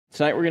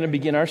Tonight we're going to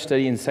begin our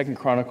study in 2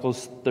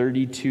 Chronicles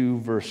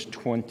 32, verse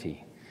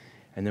 20.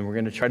 And then we're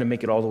going to try to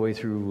make it all the way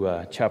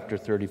through chapter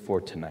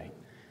 34 tonight.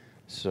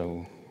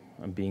 So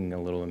I'm being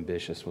a little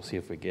ambitious. We'll see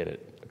if we get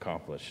it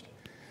accomplished.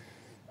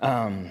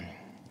 Let's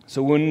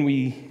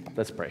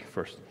pray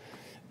first.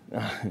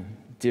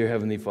 Dear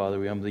Heavenly Father,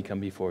 we humbly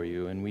come before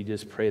you, and we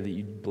just pray that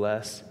you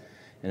bless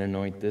and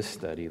anoint this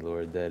study,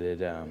 Lord, that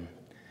it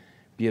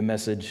be a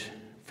message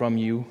from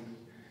you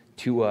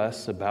to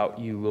us about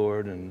you,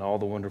 Lord, and all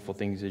the wonderful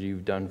things that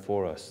you've done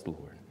for us,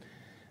 Lord.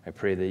 I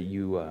pray that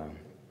you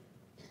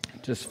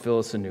just fill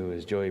us anew,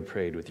 as Joey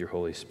prayed, with your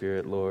Holy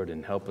Spirit, Lord,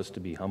 and help us to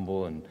be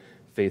humble and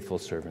faithful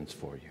servants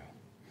for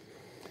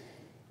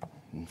you.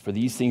 And for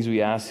these things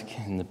we ask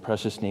in the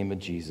precious name of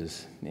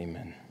Jesus.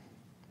 Amen.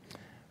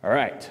 All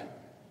right.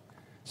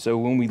 So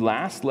when we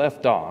last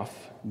left off,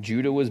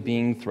 Judah was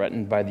being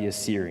threatened by the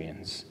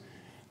Assyrians.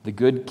 The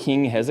good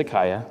King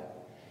Hezekiah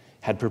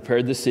had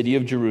prepared the city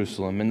of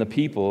Jerusalem and the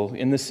people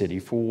in the city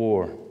for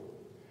war.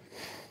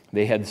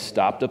 They had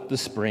stopped up the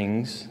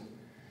springs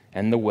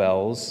and the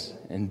wells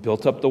and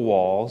built up the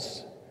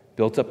walls,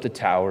 built up the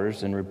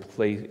towers, and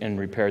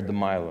repaired the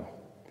Milo.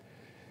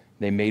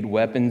 They made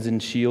weapons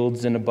and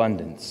shields in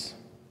abundance.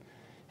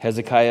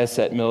 Hezekiah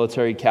set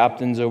military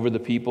captains over the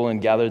people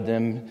and gathered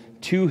them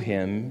to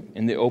him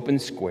in the open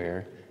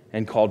square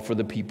and called for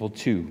the people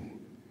to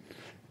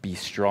be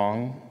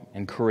strong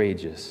and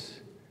courageous.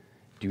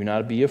 Do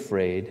not be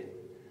afraid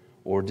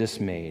or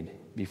dismayed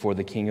before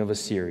the king of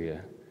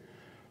Assyria,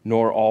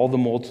 nor all the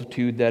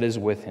multitude that is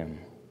with him.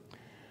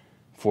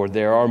 For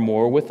there are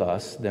more with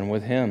us than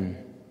with him.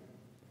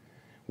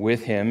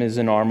 With him is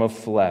an arm of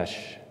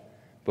flesh,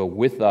 but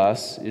with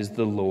us is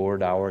the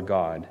Lord our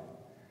God,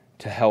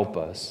 to help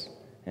us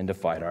and to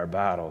fight our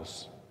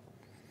battles.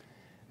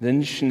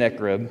 Then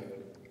Sennacherib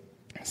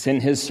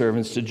sent his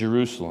servants to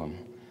Jerusalem.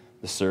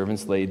 The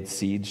servants laid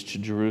siege to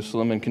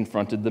Jerusalem and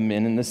confronted the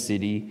men in the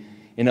city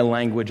in a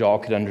language all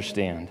could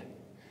understand,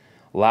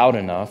 loud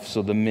enough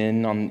so the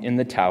men in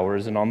the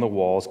towers and on the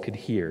walls could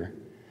hear,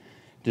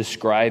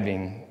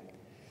 describing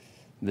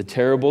the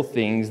terrible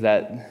things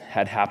that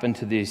had happened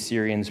to the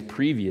Assyrians'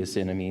 previous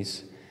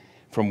enemies,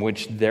 from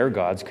which their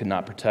gods could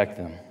not protect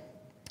them.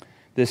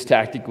 This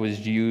tactic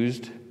was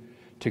used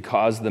to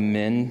cause the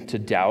men to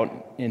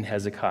doubt in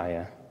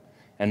Hezekiah,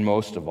 and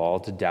most of all,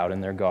 to doubt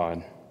in their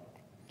God.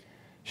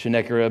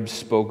 Sennacherib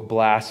spoke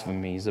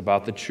blasphemies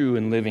about the true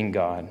and living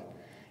God,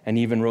 and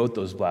even wrote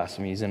those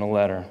blasphemies in a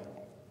letter.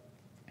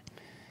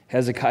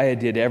 Hezekiah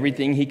did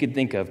everything he could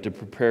think of to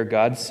prepare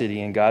God's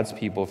city and God's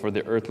people for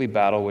the earthly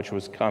battle which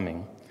was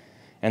coming,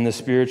 and the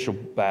spiritual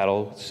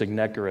battle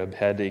Sennacherib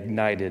had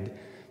ignited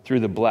through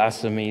the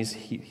blasphemies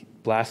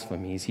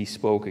he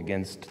spoke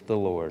against the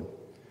Lord.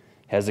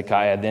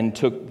 Hezekiah then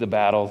took the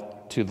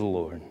battle to the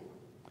Lord.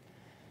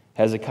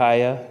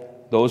 Hezekiah,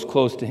 those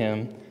close to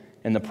him,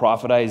 and the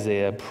prophet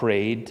Isaiah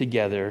prayed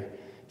together,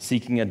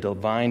 seeking a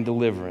divine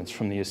deliverance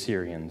from the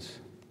Assyrians.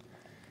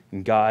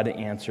 And God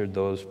answered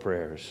those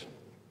prayers.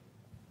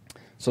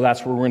 So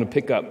that's where we're going to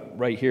pick up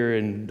right here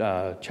in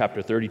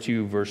chapter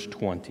 32, verse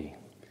 20.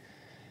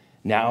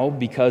 Now,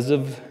 because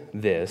of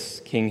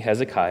this, King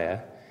Hezekiah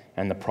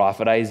and the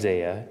prophet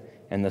Isaiah,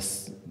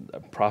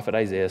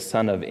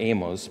 son of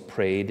Amos,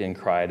 prayed and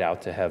cried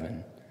out to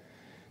heaven.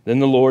 Then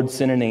the Lord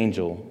sent an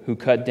angel who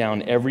cut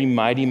down every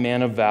mighty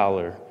man of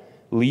valor,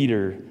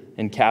 leader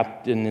and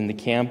captain in the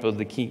camp of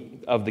the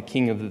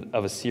king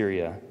of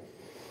Assyria.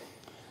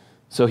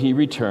 So he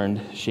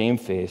returned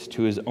shamefaced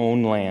to his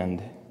own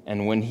land,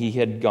 and when he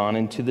had gone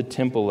into the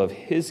temple of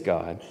his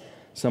God,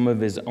 some of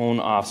his own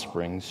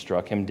offspring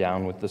struck him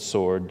down with the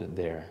sword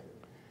there.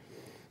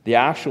 The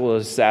actual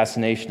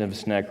assassination of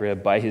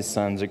Sennacherib by his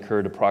sons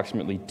occurred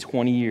approximately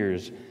 20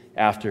 years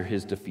after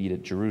his defeat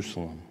at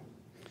Jerusalem.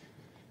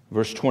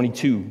 Verse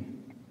 22,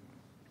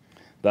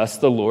 thus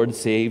the Lord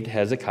saved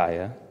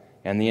Hezekiah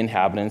and the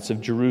inhabitants of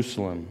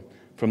Jerusalem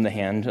from the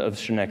hand of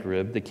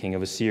Sennacherib, the king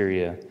of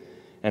Assyria,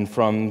 and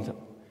from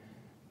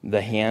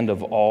the hand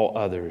of all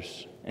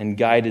others, and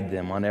guided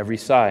them on every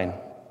side.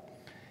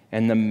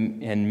 And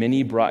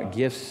many brought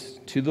gifts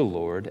to the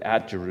Lord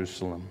at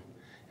Jerusalem,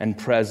 and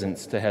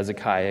presents to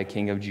Hezekiah,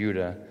 king of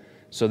Judah,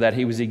 so that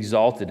he was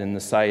exalted in the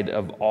sight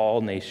of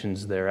all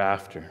nations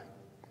thereafter.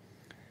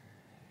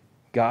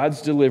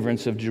 God's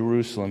deliverance of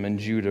Jerusalem and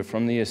Judah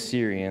from the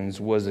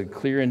Assyrians was a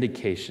clear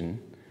indication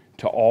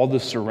to all the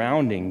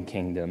surrounding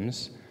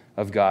kingdoms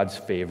of God's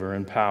favor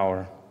and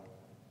power.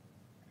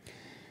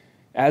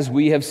 As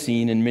we have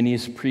seen in many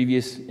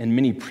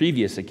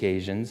previous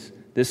occasions,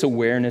 this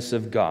awareness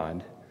of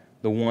God,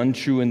 the one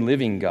true and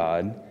living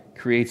God,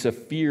 creates a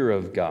fear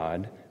of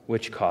God,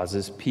 which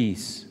causes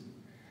peace.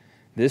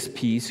 This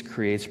peace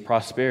creates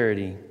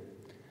prosperity.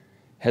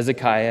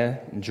 Hezekiah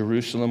and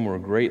Jerusalem were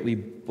greatly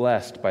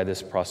blessed by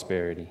this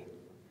prosperity.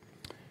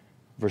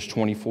 Verse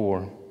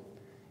 24,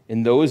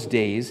 in those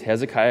days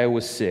Hezekiah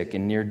was sick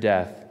and near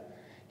death.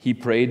 He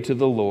prayed to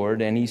the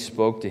Lord, and he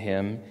spoke to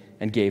him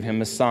and gave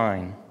him a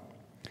sign.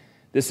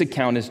 This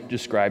account is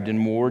described in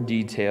more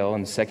detail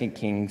in 2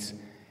 Kings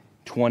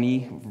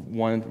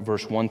 21,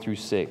 verse 1 through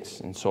 6.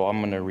 And so I'm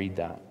going to read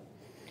that.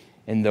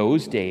 In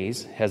those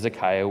days,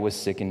 Hezekiah was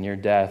sick and near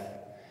death.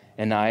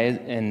 And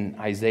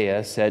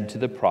Isaiah said to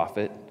the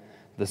prophet,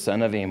 the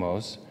son of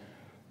Amos,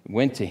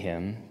 went to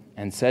him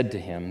and said to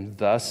him,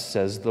 Thus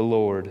says the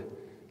Lord,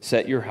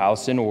 set your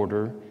house in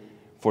order,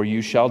 for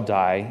you shall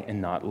die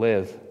and not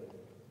live.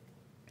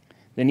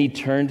 Then he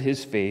turned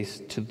his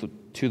face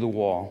to the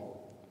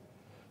wall,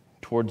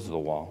 towards the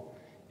wall,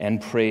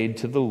 and prayed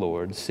to the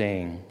Lord,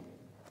 saying,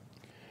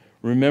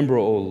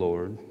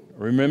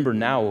 Remember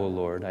now, O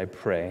Lord, I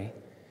pray,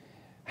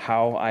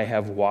 how I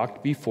have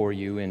walked before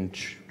you in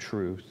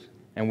truth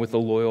and with a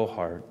loyal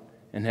heart,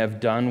 and have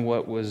done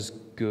what was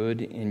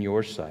good in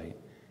your sight.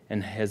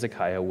 And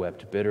Hezekiah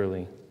wept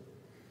bitterly.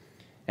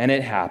 And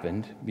it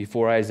happened,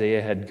 before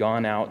Isaiah had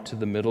gone out to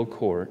the middle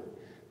court,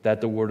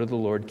 that the word of the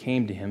Lord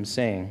came to him,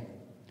 saying,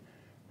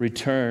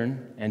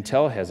 Return and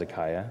tell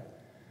Hezekiah,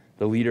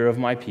 the leader of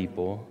my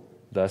people,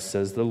 Thus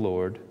says the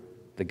Lord,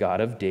 the God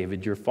of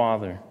David your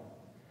father,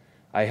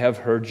 I have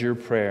heard your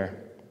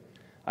prayer.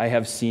 I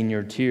have seen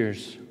your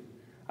tears.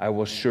 I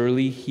will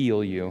surely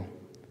heal you.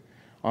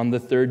 On the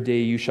third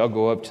day you shall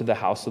go up to the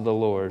house of the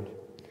Lord,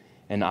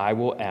 and I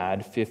will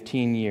add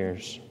 15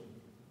 years.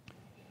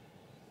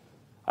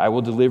 I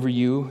will deliver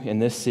you in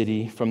this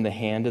city from the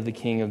hand of the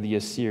king of the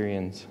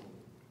Assyrians,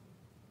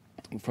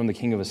 from the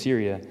king of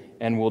Assyria,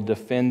 and will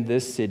defend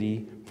this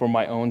city for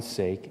my own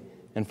sake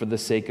and for the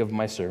sake of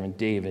my servant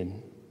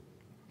David.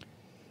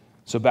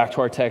 So back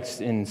to our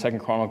text in 2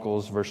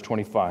 Chronicles, verse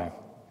 25.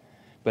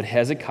 But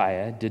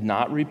Hezekiah did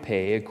not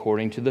repay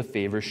according to the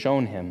favor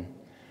shown him,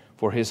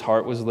 for his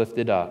heart was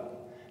lifted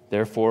up.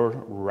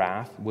 Therefore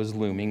wrath was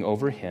looming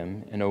over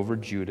him and over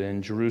Judah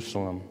and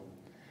Jerusalem.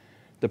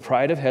 The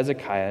pride of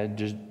Hezekiah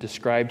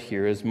described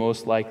here is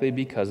most likely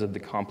because of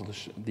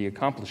the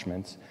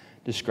accomplishments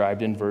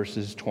described in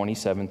verses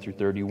 27 through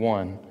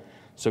 31.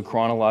 So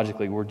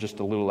chronologically, we're just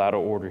a little out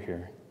of order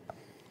here.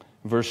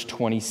 Verse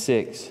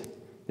 26,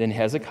 Then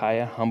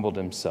Hezekiah humbled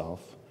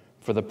himself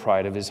for the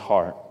pride of his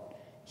heart,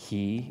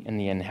 he and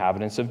the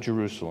inhabitants of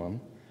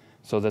Jerusalem,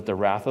 so that the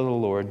wrath of the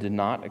Lord did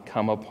not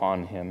come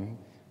upon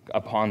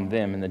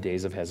them in the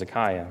days of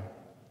Hezekiah.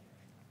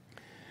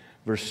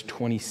 Verse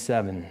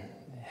 27,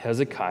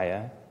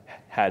 Hezekiah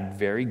had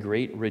very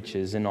great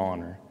riches and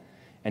honor,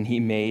 and he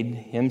made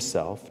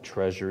himself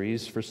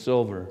treasuries for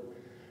silver,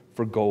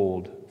 for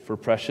gold, for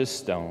precious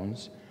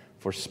stones,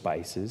 for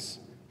spices,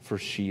 for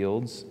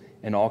shields,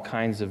 and all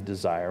kinds of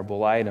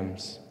desirable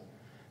items,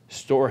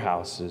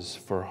 storehouses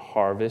for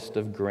harvest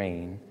of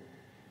grain,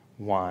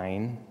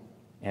 wine,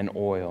 and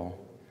oil,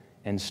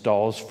 and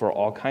stalls for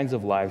all kinds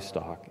of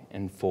livestock,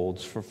 and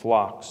folds for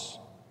flocks.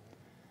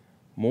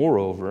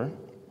 Moreover,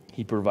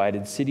 he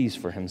provided cities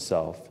for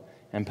himself,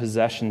 and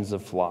possessions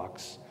of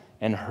flocks,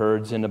 and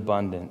herds in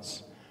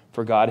abundance,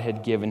 for God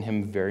had given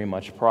him very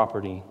much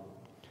property.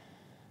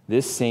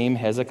 This same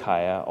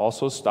Hezekiah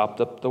also stopped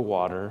up the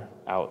water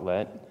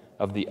outlet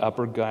of the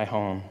upper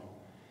Gihon,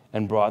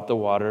 and brought the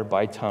water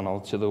by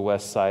tunnel to the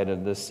west side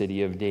of the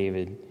city of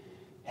David.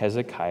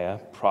 Hezekiah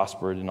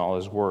prospered in all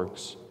his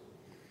works.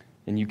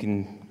 And you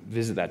can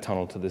visit that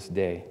tunnel to this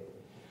day.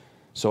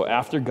 So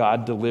after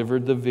God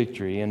delivered the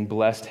victory and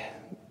blessed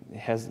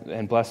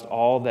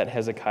all that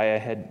Hezekiah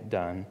had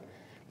done,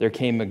 there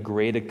came a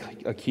great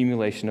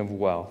accumulation of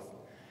wealth.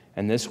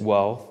 And this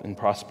wealth and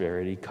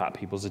prosperity caught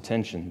people's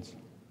attentions.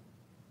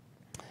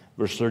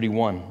 Verse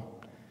 31,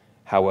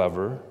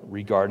 However,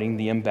 regarding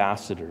the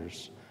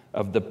ambassadors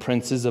of the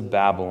princes of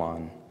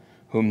Babylon,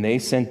 whom they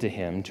sent to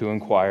him to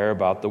inquire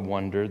about the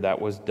wonder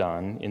that was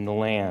done in the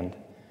land,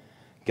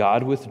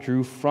 God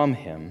withdrew from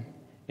him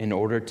in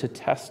order to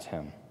test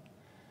him,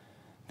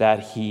 that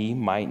he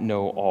might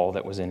know all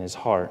that was in his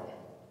heart.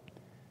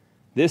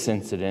 This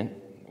incident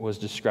was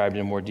described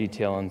in more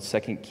detail in 2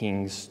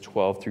 Kings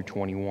 12 through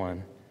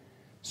 21,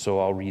 so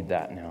I'll read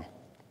that now.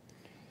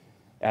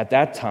 At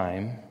that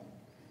time,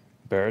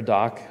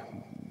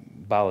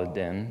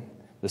 Baladan,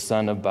 the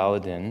son of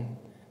Baladan,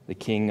 the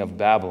king of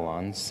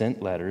Babylon,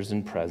 sent letters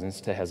and presents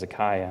to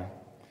Hezekiah,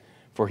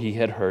 for he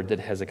had heard that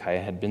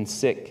Hezekiah had been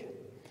sick.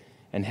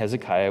 And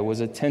Hezekiah was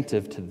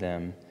attentive to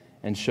them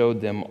and showed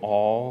them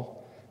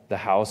all the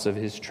house of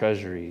his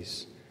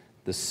treasuries,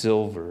 the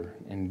silver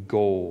and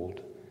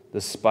gold, the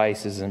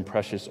spices and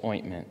precious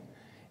ointment,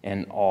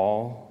 and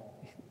all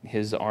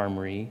his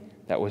armory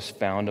that was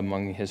found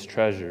among his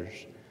treasures.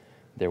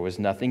 There was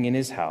nothing in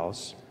his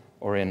house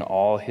or in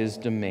all his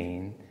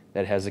domain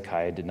that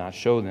Hezekiah did not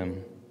show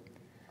them.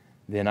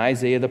 Then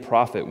Isaiah the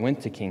prophet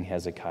went to King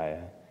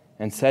Hezekiah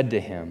and said to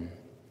him,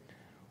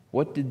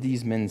 What did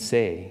these men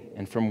say,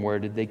 and from where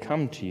did they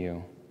come to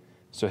you?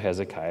 So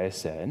Hezekiah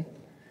said,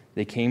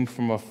 They came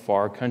from a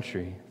far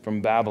country,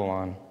 from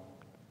Babylon.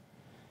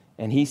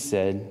 And he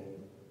said,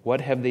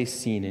 What have they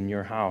seen in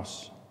your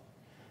house?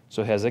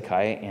 So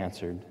Hezekiah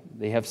answered,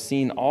 They have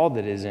seen all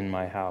that is in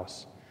my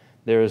house.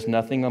 There is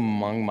nothing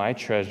among my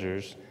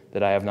treasures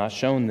that I have not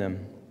shown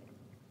them.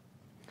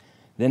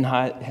 Then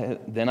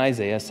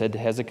Isaiah said to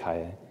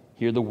Hezekiah,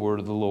 Hear the word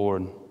of the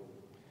Lord.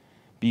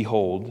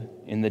 Behold,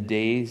 the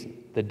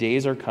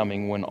days are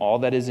coming when all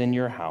that is in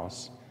your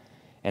house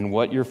and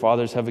what your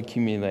fathers have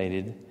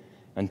accumulated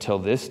until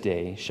this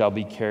day shall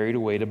be carried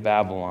away to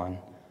Babylon.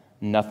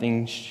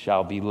 Nothing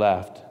shall be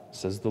left,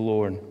 says the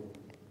Lord.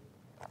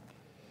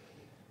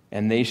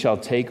 And they shall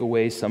take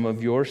away some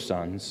of your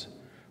sons,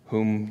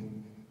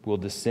 whom will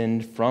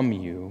descend from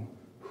you,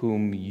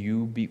 whom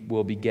you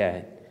will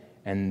beget,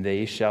 and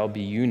they shall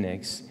be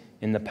eunuchs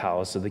in the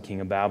palace of the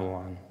king of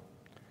Babylon.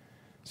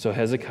 So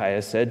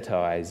Hezekiah said to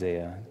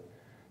Isaiah,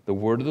 the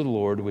word of the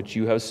Lord which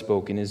you have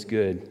spoken is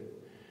good.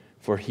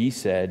 For he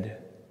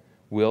said,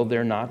 will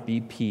there not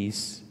be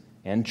peace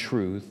and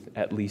truth,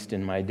 at least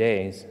in my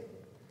days?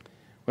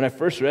 When I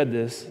first read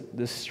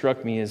this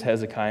struck me as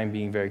Hezekiah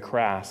being very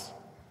crass.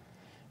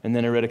 And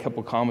then I read a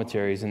couple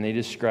commentaries, and they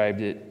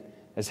described it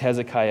as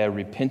Hezekiah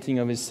repenting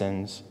of his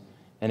sins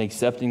and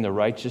accepting the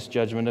righteous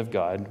judgment of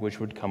God, which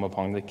would come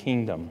upon the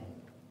kingdom.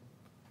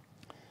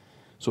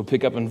 So we'll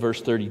pick up in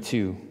verse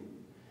 32.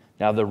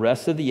 Now the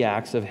rest of the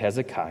acts of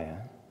Hezekiah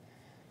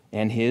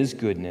and his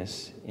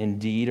goodness,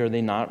 indeed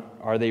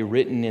are they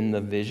written in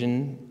the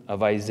vision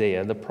of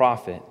Isaiah the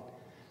prophet,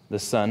 the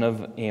son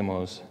of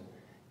Amos,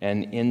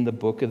 and in the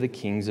book of the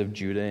kings of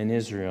Judah and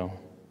Israel.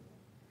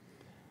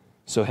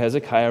 So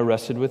Hezekiah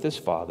rested with his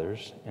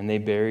fathers, and they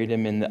buried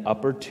him in the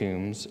upper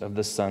tombs of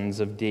the sons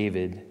of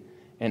David,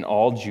 and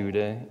all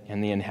Judah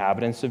and the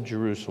inhabitants of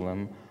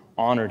Jerusalem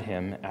honored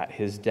him at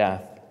his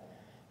death.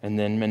 And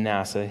then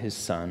Manasseh his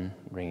son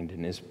reigned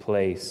in his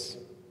place.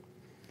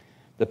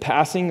 The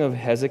passing of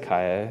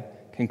Hezekiah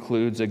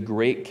concludes a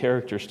great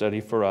character study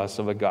for us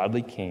of a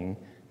godly king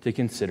to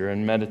consider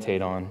and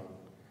meditate on.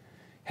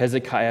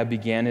 Hezekiah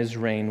began his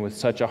reign with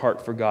such a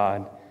heart for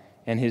God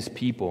and his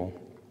people.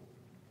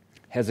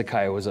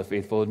 Hezekiah was a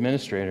faithful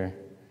administrator.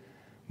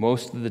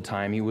 Most of the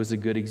time, he was a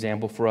good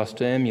example for us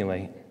to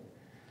emulate.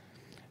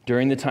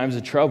 During the times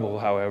of trouble,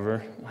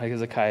 however,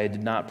 Hezekiah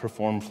did not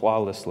perform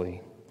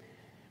flawlessly.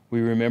 We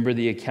remember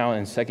the account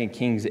in 2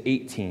 Kings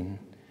 18,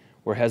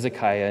 where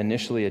Hezekiah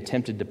initially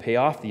attempted to pay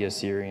off the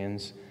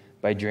Assyrians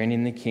by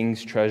draining the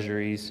king's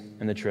treasuries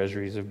and the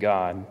treasuries of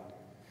God.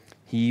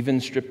 He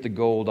even stripped the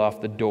gold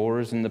off the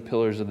doors and the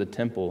pillars of the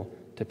temple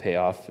to pay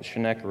off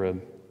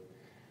Sennacherib.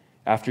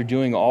 After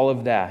doing all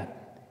of that,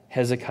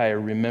 Hezekiah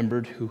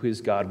remembered who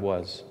his God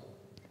was.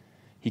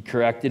 He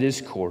corrected his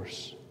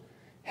course.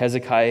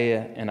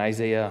 Hezekiah and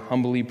Isaiah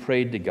humbly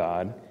prayed to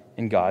God,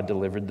 and God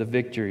delivered the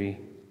victory.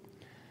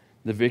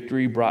 The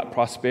victory brought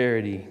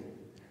prosperity.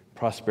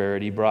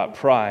 Prosperity brought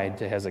pride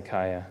to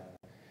Hezekiah.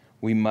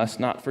 We must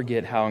not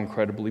forget how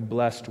incredibly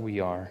blessed we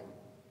are,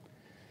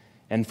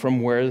 and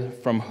from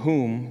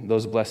whom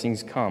those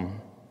blessings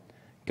come.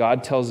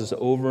 God tells us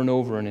over and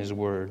over in His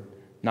Word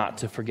not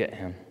to forget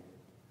Him.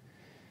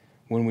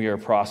 When we are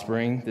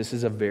prospering, this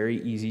is a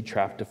very easy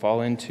trap to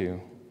fall into,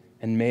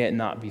 and may it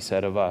not be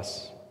said of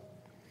us.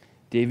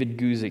 David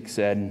Guzik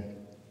said,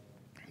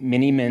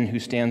 "Many men who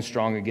stand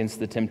strong against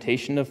the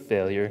temptation of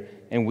failure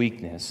and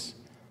weakness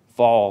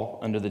fall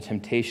under the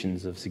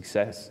temptations of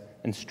success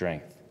and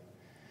strength."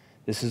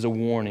 This is a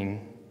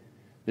warning.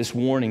 This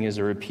warning is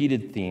a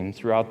repeated theme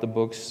throughout the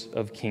books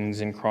of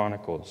Kings and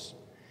Chronicles.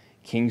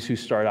 Kings who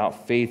start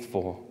out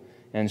faithful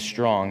and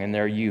strong in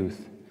their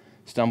youth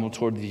stumble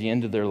toward the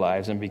end of their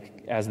lives and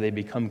as they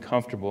become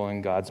comfortable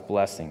in God's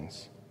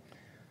blessings.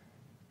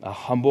 A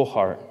humble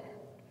heart,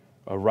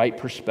 a right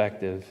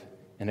perspective,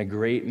 and a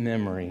great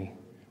memory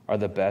are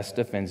the best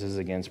defenses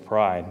against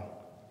pride.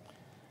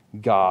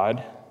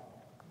 God,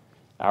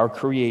 our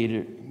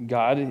Creator,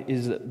 God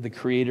is the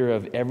creator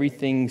of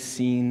everything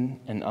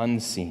seen and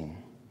unseen.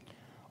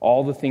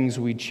 All the things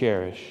we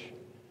cherish,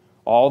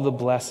 all the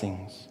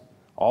blessings,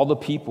 all the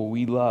people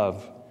we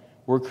love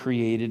were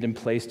created and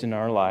placed in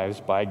our lives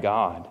by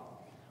God.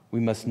 We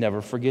must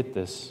never forget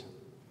this.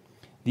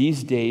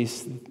 These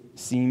days,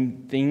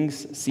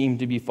 things seem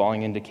to be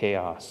falling into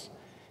chaos.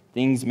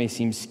 Things may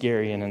seem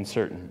scary and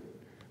uncertain,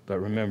 but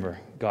remember,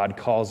 God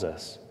calls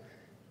us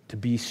to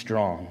be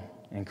strong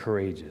and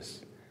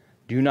courageous.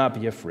 Do not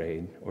be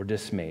afraid or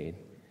dismayed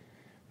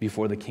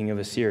before the king of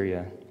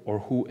Assyria or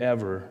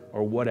whoever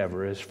or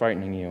whatever is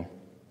frightening you,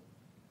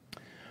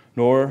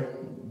 nor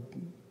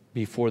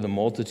before the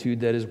multitude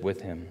that is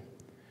with him.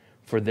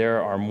 For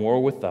there are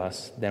more with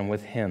us than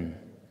with him.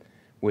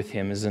 With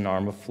him is an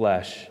arm of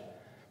flesh,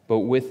 but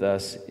with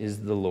us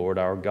is the Lord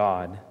our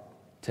God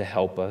to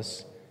help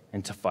us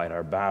and to fight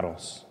our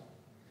battles.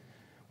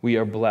 We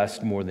are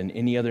blessed more than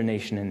any other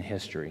nation in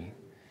history,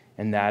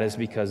 and that is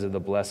because of the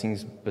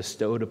blessings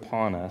bestowed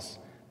upon us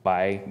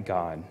by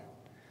God.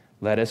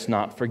 Let us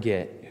not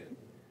forget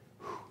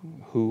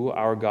who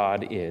our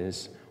God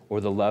is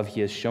or the love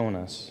He has shown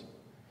us.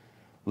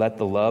 Let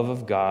the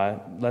love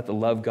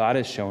God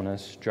has shown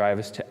us drive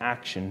us to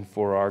action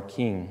for our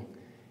King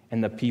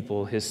and the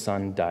people His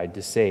Son died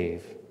to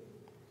save.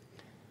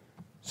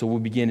 So we'll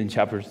begin in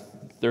chapter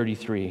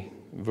 33,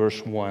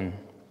 verse 1.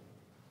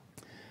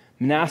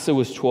 Manasseh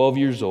was 12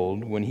 years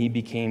old when he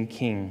became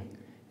king,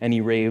 and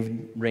he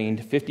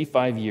reigned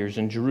 55 years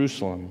in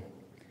Jerusalem.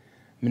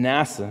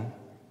 Manasseh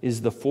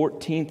is the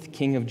 14th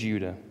king of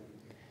Judah.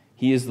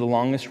 He is the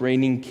longest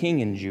reigning king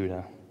in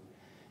Judah,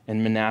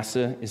 and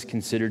Manasseh is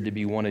considered to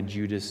be one of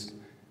Judah's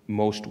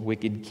most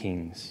wicked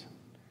kings.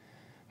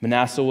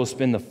 Manasseh will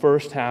spend the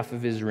first half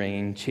of his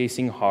reign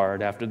chasing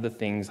hard after the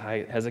things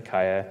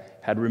Hezekiah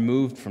had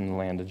removed from the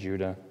land of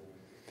Judah.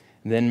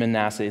 Then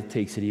Manasseh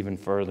takes it even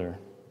further.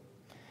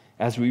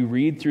 As we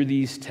read through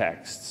these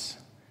texts,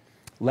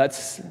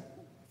 let's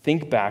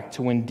think back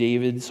to when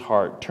David's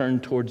heart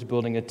turned towards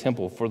building a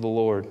temple for the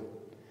Lord.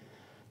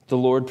 The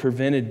Lord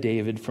prevented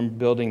David from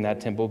building that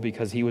temple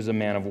because he was a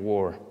man of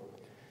war.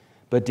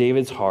 But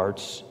David's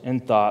hearts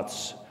and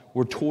thoughts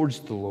were towards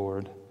the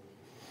Lord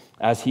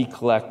as he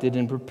collected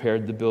and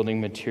prepared the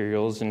building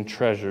materials and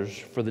treasures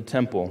for the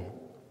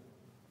temple.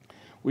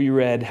 We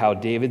read how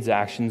David's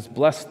actions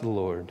blessed the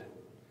Lord.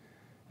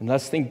 And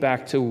let's think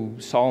back to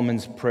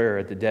Solomon's prayer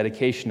at the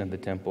dedication of the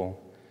temple.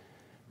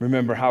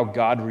 Remember how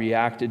God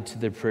reacted to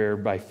the prayer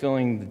by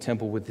filling the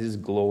temple with his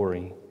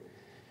glory.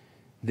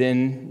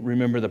 Then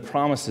remember the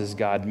promises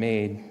God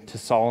made to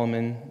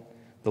Solomon,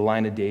 the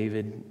line of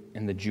David,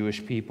 and the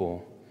Jewish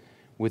people.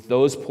 With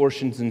those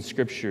portions of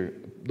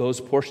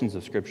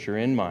Scripture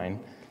in mind,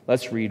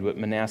 let's read what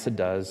Manasseh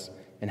does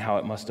and how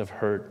it must have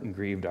hurt and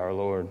grieved our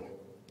Lord.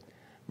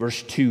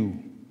 Verse 2,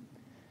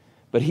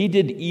 but he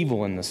did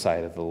evil in the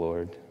sight of the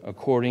Lord,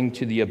 according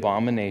to the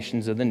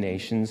abominations of the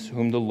nations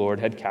whom the Lord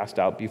had cast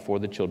out before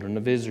the children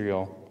of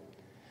Israel.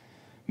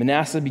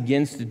 Manasseh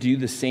begins to do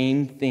the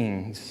same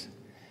things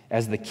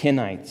as the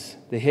Kenites,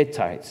 the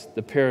Hittites,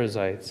 the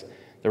Perizzites,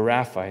 the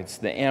Raphites,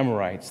 the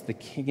Amorites, the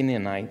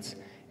Canaanites,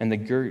 and the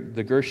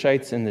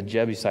Gershites and the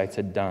Jebusites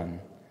had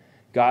done.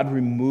 God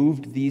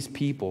removed these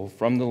people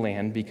from the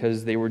land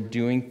because they were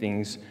doing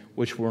things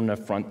which were an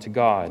affront to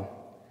God.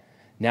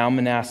 Now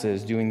Manasseh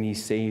is doing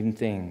these same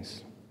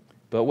things.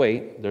 But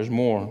wait, there's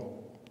more.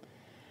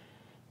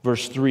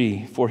 Verse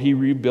 3, for he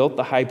rebuilt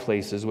the high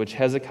places which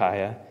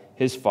Hezekiah,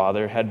 his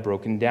father, had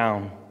broken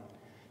down.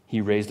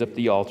 He raised up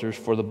the altars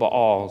for the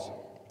Baals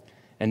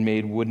and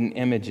made wooden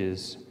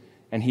images,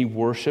 and he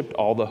worshipped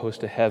all the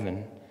host of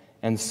heaven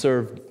and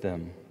served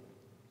them.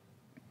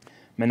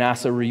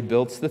 Manasseh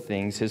rebuilds the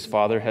things his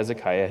father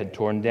Hezekiah had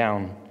torn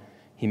down.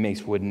 He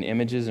makes wooden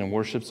images and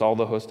worships all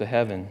the host of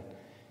heaven.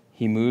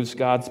 He moves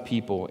God's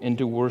people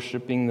into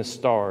worshiping the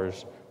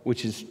stars,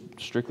 which is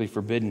strictly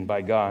forbidden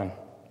by God.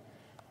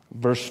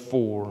 Verse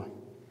 4,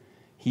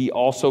 he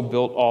also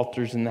built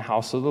altars in the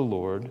house of the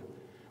Lord,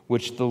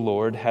 which the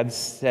Lord had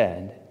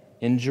said,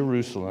 in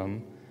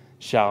Jerusalem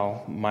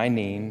shall my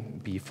name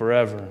be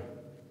forever.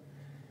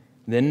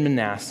 Then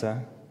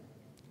Manasseh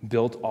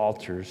built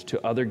altars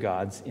to other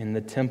gods in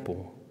the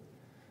temple,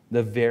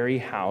 the very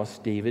house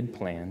David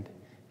planned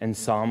and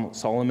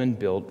Solomon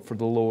built for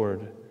the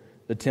Lord,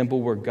 the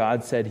temple where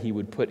God said he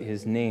would put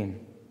his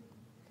name.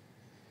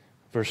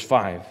 Verse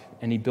 5,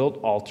 and he built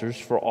altars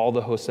for all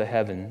the hosts of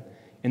heaven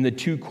in the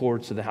two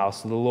courts of the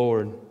house of the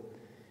Lord.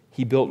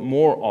 He built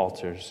more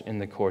altars in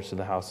the courts of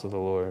the house of the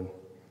Lord.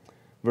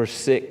 Verse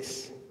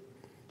 6,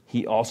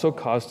 he also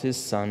caused his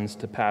sons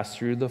to pass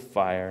through the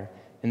fire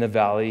in the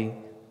valley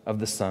of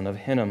the son of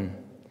Hinnom.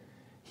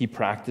 He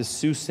practiced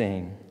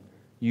soothsaying,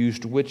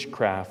 used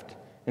witchcraft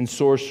and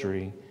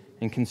sorcery,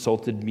 and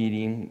consulted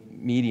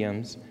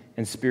mediums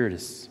and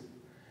spiritists.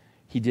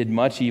 He did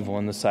much evil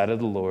in the sight of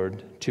the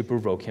Lord to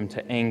provoke him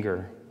to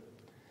anger.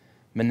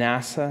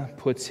 Manasseh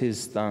puts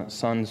his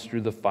sons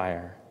through the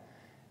fire.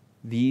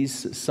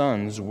 These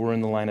sons were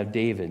in the line of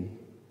David.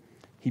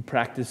 He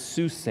practiced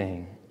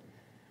soothsaying,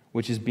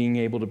 which is being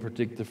able to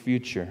predict the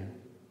future.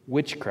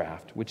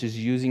 Witchcraft, which is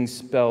using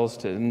spells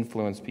to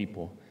influence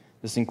people.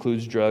 This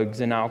includes drugs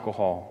and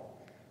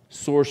alcohol.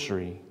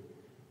 Sorcery,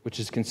 which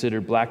is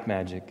considered black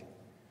magic.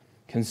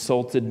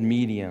 Consulted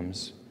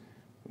mediums,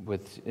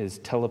 with is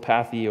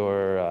telepathy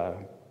or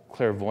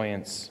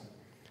clairvoyance.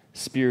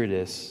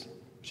 Spiritists,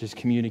 which is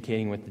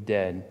communicating with the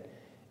dead,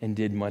 and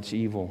did much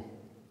evil.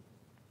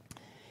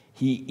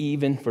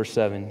 Verse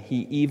 7,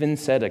 he even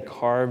set a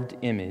carved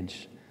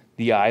image,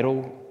 the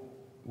idol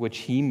which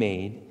he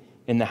made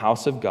in the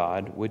house of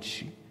God,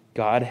 which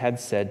God had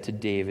said to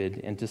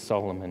David and to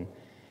Solomon,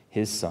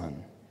 his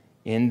son,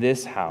 in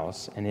this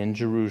house and in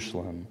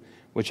Jerusalem,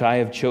 which I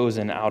have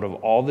chosen out of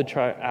all the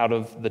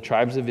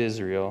tribes of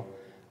Israel,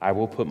 I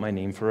will put my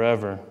name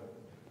forever.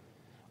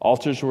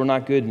 Altars were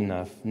not good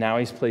enough. Now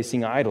he's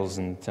placing idols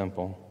in the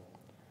temple.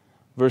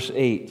 Verse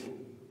 8,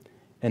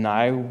 and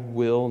I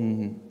will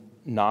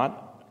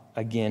not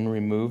again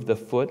remove the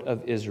foot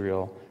of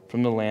Israel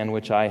from the land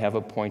which I have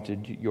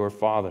appointed your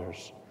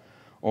fathers,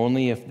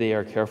 only if they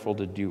are careful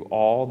to do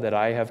all that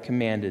I have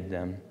commanded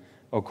them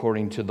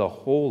according to the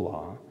whole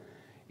law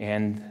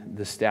and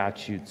the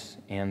statutes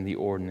and the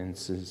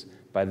ordinances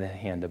by the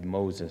hand of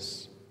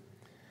Moses.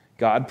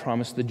 God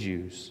promised the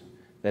Jews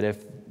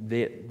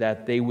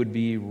that they would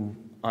be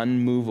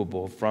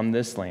unmovable from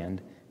this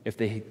land if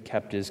they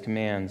kept his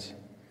commands.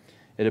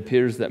 It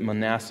appears that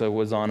Manasseh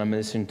was on a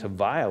mission to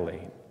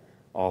violate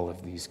all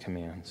of these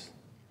commands.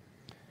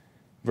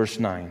 Verse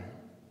 9,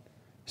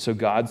 so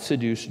God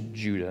seduced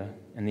Judah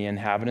and the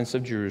inhabitants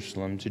of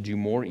Jerusalem to do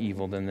more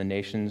evil than the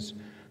nations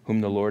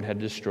whom the Lord had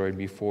destroyed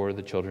before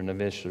the children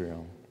of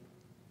Israel.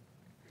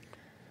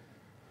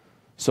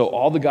 So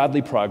all the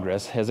godly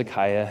progress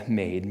Hezekiah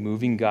made,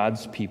 moving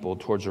God's people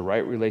towards a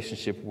right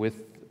relationship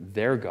with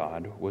their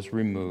God, was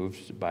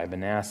removed by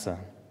Manasseh.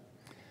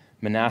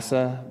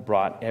 Manasseh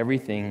brought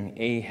everything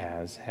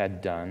Ahaz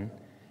had done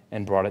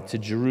and brought it to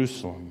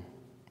Jerusalem.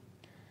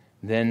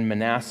 Then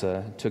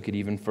Manasseh took it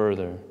even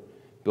further,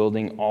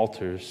 building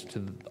altars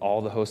to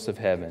all the hosts of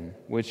heaven,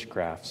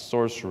 witchcraft,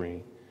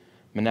 sorcery.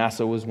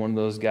 Manasseh was one of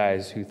those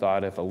guys who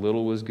thought if a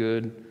little was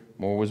good,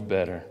 more was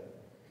better.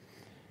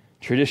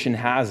 Tradition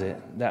has it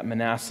that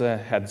Manasseh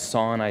had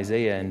sawn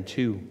Isaiah in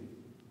two.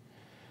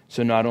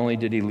 So not only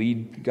did he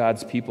lead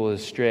God's people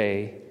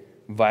astray,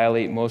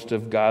 violate most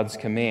of God's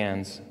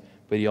commands,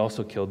 but he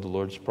also killed the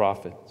Lord's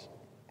prophets.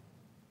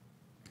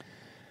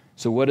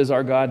 So what does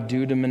our God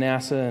do to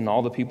Manasseh and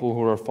all the people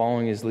who are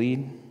following his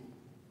lead?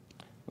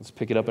 Let's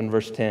pick it up in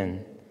verse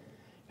 10.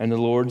 And the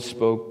Lord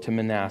spoke to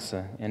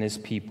Manasseh and his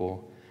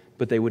people,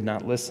 but they would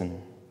not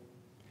listen.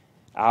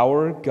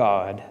 Our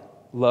God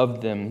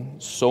loved them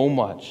so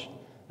much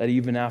that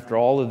even after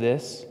all of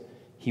this,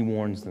 he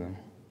warns them.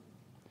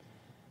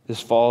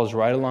 This falls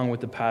right along with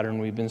the pattern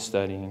we've been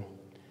studying.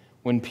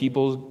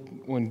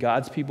 When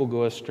God's people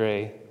go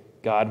astray,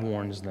 God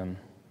warns them.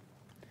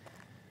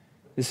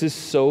 This is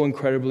so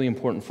incredibly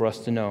important for us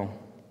to know.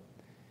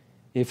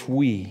 If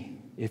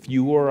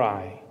you or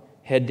I,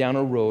 head down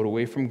a road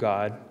away from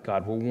God,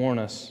 God will warn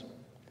us.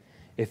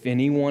 If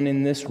anyone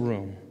in this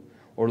room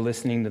or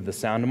listening to the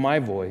sound of my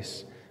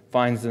voice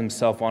finds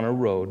themselves on a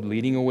road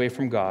leading away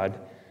from God,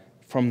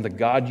 from the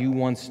God you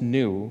once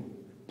knew,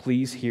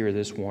 please hear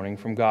this warning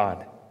from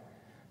God.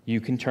 You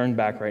can turn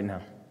back right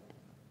now.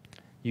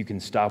 You can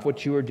stop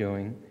what you are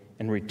doing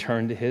and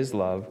return to his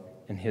love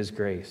and his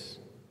grace.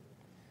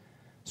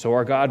 So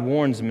our God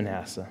warns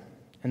Manasseh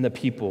and the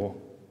people,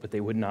 but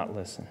they would not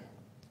listen.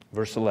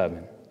 Verse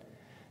 11.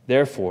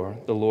 Therefore,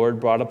 the Lord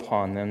brought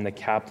upon them the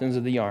captains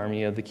of the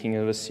army of the king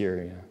of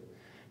Assyria,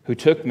 who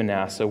took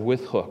Manasseh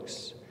with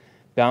hooks,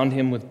 bound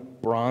him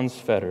with bronze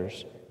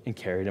fetters, and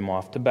carried him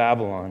off to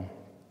Babylon.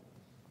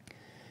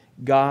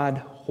 God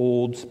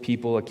holds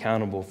people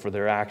accountable for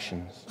their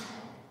actions.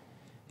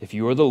 If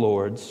you are the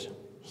Lord's,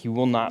 he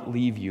will not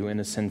leave you in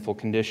a sinful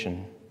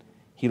condition.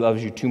 He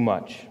loves you too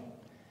much,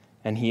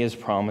 and he has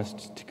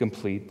promised to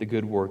complete the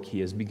good work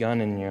he has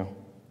begun in you.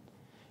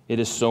 It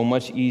is so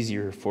much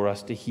easier for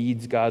us to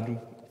heed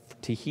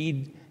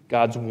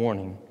God's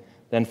warning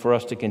than for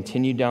us to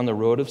continue down the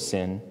road of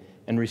sin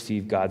and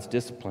receive God's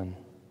discipline.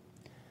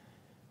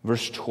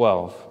 Verse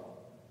 12.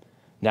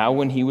 Now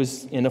when he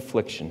was in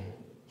affliction,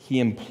 he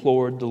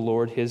implored the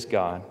Lord his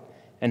God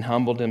and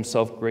humbled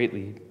himself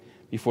greatly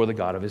before the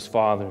God of his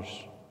fathers.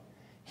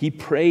 He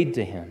prayed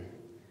to him,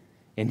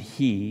 and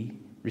he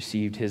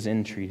received his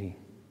entreaty,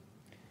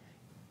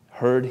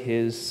 heard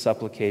his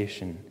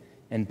supplication,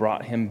 and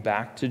brought him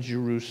back to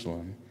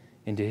Jerusalem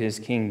into his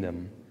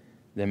kingdom.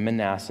 Then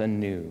Manasseh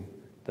knew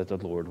that the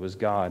Lord was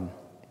God.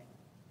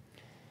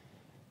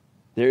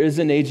 There is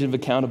an age of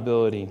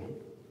accountability,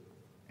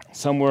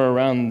 somewhere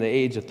around the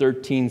age of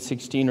 13,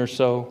 16 or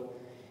so,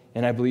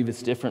 and I believe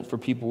it's different for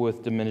people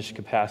with diminished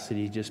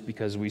capacity just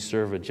because we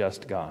serve a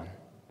just God.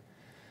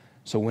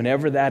 So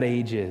whenever that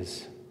age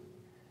is,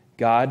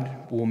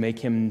 God will make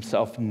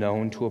himself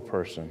known to a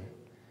person.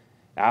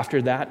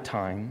 After that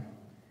time,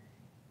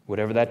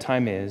 whatever that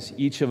time is,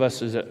 each of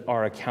us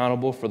are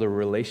accountable for the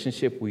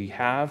relationship we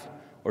have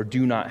or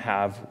do not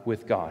have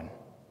with God.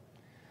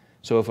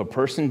 So if a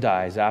person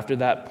dies after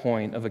that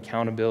point of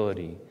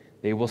accountability,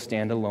 they will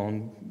stand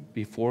alone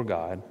before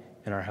God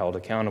and are held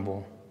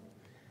accountable.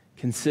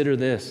 Consider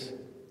this.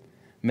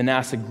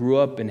 Manasseh grew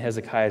up in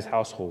Hezekiah's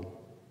household.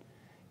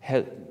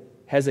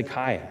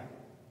 Hezekiah,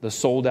 the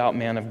sold-out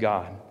man of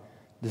God,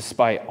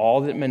 despite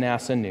all that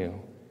Manasseh knew,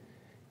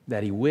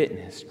 that he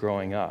witnessed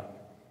growing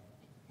up,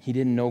 he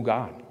didn't know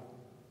God.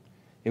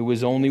 It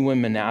was only when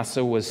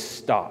Manasseh was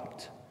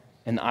stopped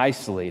and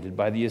isolated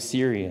by the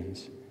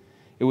Assyrians,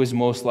 it was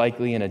most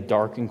likely in a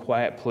dark and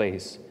quiet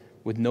place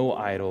with no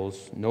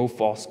idols, no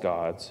false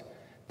gods,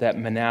 that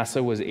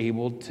Manasseh was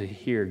able to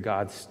hear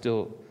God's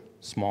still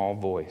small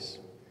voice.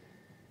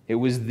 It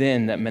was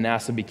then that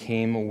Manasseh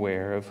became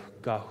aware of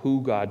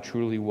who God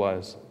truly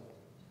was.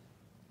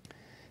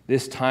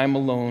 This time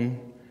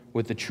alone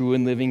with the true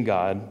and living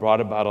God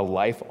brought about a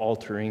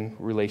life-altering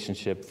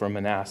relationship for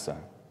Manasseh.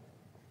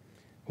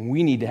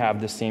 We need to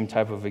have the same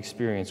type of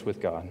experience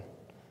with God.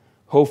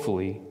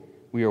 Hopefully,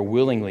 we are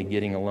willingly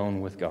getting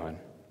alone with God.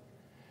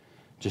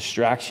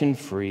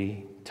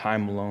 Distraction-free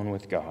time alone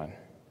with God,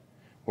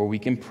 where we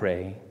can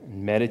pray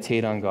and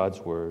meditate on God's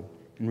word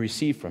and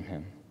receive from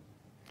him.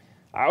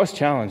 I was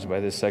challenged by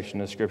this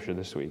section of Scripture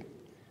this week.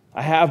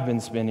 I have been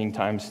spending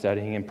time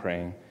studying and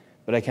praying,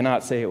 but I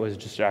cannot say it was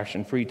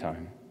distraction-free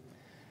time.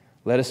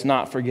 Let us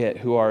not forget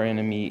who our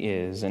enemy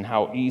is and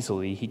how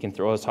easily he can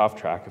throw us off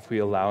track if we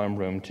allow him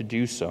room to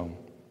do so.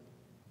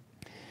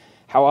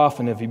 How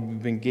often have you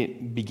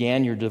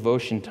began your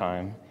devotion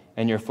time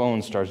and your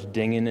phone starts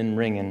dinging and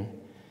ringing.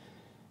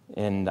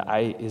 And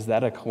is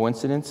that a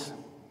coincidence?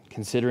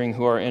 Considering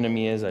who our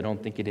enemy is, I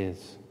don't think it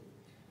is.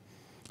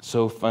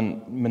 So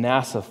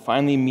Manasseh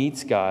finally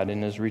meets God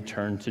and is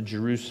returned to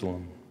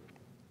Jerusalem.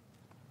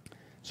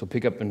 So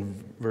pick up in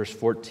verse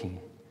 14.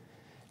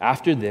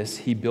 After this,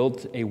 he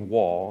built a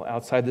wall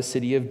outside the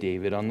city of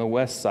David on the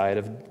west side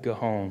of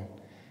Gihon,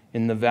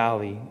 in the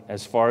valley,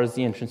 as far as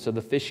the entrance of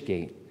the fish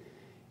gate,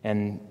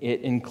 and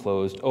it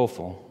enclosed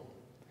Ophel.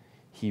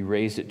 He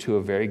raised it to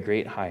a very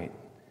great height,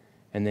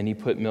 and then he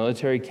put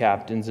military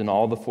captains in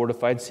all the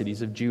fortified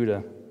cities of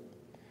Judah.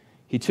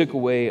 He took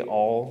away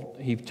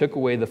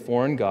the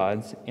foreign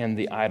gods and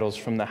the idols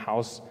from the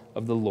house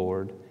of the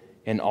Lord,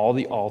 and all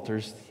the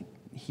altars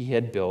he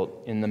had built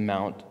in the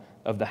mount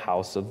of the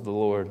house of the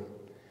Lord.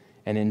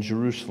 And in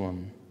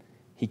Jerusalem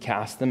he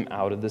cast them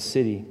out of the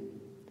city.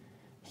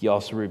 He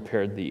also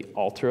repaired the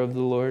altar of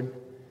the Lord,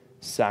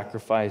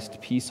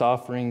 sacrificed peace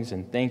offerings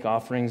and thank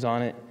offerings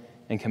on it,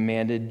 and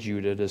commanded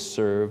Judah to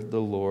serve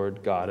the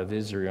Lord God of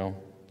Israel.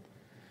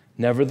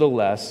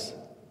 Nevertheless,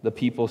 the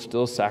people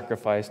still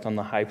sacrificed on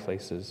the high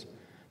places,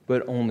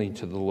 but only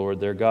to the Lord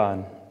their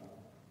God.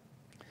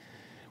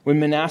 When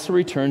Manasseh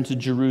returned to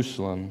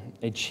Jerusalem,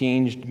 a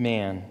changed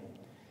man,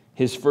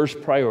 his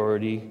first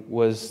priority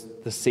was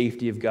the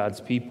safety of God's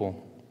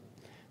people,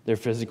 their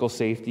physical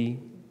safety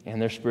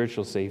and their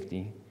spiritual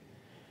safety.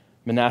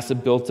 Manasseh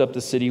built up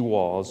the city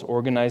walls,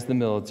 organized the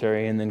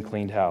military, and then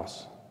cleaned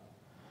house.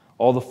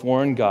 All the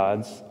foreign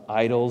gods,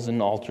 idols,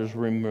 and altars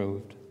were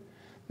removed.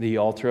 The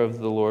altar of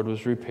the Lord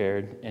was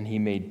repaired, and he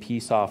made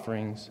peace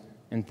offerings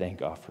and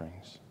thank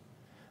offerings.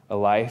 A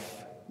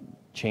life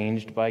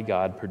changed by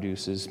God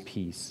produces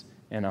peace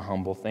and a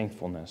humble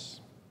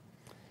thankfulness.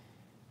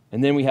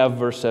 And then we have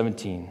verse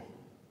 17.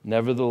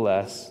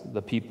 Nevertheless,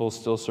 the people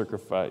still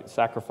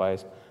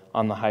sacrificed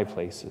on the high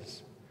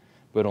places,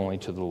 but only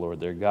to the Lord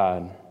their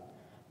God.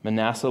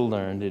 Manasseh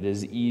learned it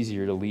is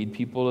easier to lead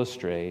people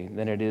astray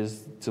than it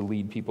is to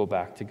lead people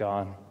back to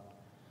God.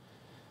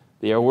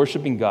 They are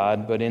worshiping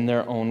God, but in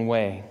their own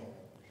way.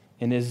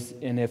 And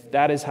if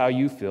that is how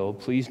you feel,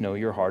 please know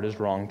your heart is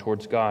wrong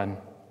towards God.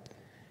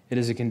 It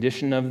is a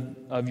condition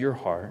of your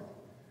heart,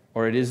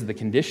 or it is the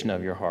condition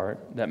of your heart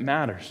that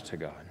matters to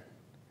God.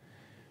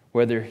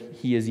 Whether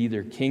he is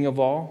either king of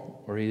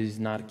all or he is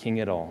not king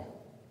at all.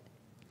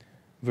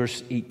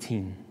 Verse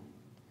 18.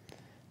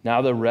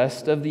 Now the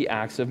rest of the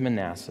acts of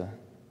Manasseh,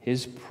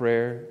 his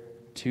prayer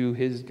to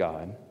his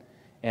God,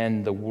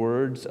 and the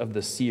words of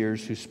the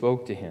seers who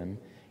spoke to him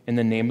in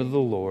the name of the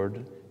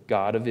Lord,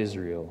 God of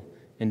Israel,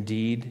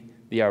 indeed,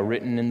 they are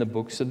written in the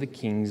books of the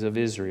kings of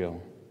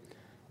Israel.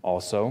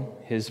 Also,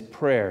 his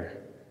prayer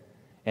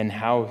and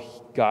how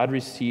God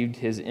received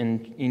his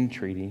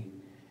entreaty,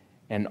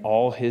 and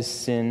all his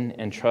sin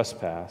and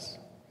trespass,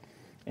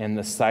 and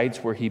the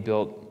sites where he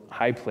built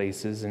high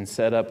places and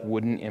set up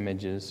wooden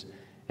images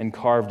and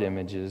carved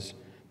images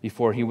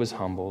before he was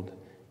humbled.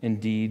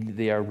 Indeed,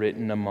 they are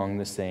written among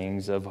the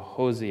sayings of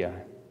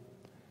Hosea.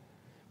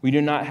 We do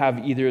not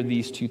have either of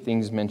these two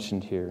things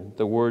mentioned here,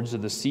 the words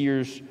of the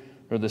seers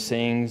or the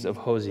sayings of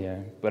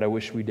Hosea, but I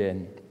wish we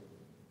did.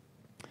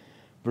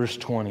 Verse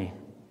 20.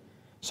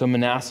 So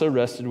Manasseh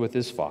rested with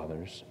his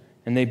fathers,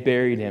 and they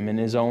buried him in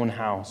his own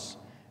house.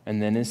 And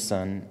then his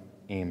son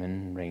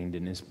Amon reigned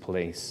in his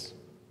place.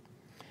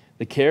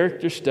 The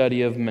character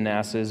study of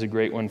Manasseh is a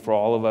great one for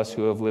all of us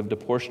who have lived a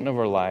portion of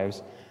our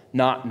lives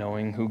not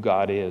knowing who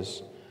God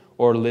is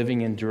or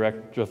living in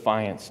direct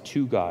defiance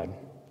to God.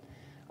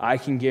 I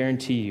can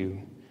guarantee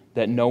you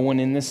that no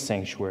one in this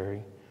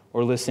sanctuary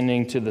or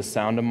listening to the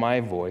sound of my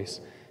voice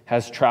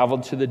has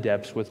traveled to the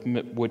depths with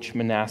which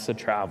Manasseh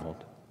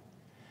traveled.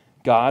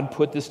 God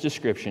put this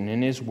description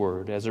in his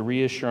word as a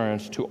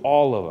reassurance to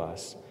all of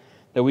us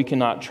that we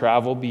cannot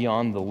travel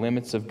beyond the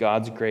limits of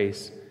God's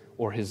grace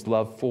or his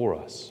love for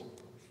us.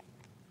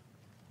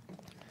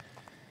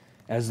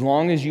 As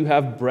long as you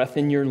have breath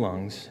in your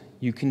lungs,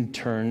 you can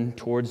turn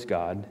towards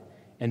God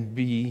and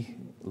be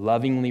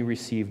lovingly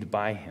received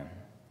by him.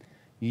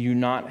 You do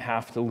not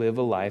have to live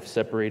a life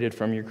separated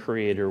from your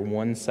Creator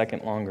 1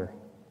 second longer.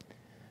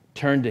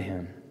 Turn to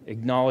him,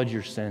 acknowledge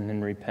your sin,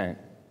 and repent.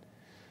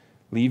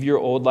 Leave your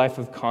old life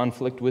of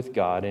conflict with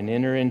God and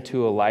enter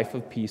into a life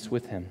of peace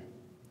with him.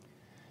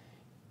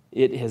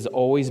 It has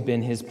always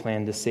been his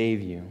plan to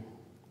save you.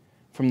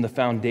 From the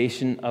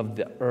foundation of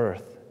the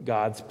earth,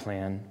 God's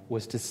plan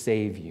was to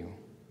save you.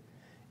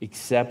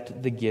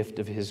 Accept the gift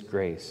of his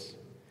grace,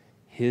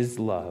 his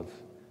love,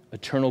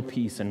 eternal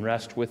peace, and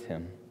rest with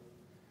him.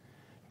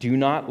 Do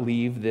not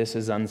leave this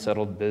as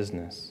unsettled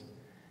business.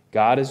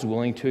 God is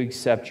willing to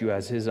accept you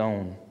as his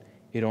own.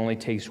 It only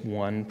takes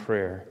one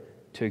prayer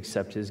to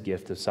accept his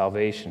gift of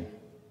salvation.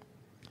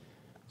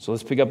 So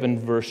let's pick up in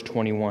verse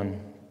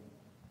 21.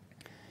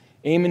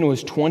 Amon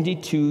was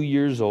 22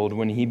 years old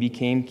when he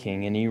became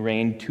king, and he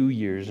reigned 2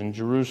 years in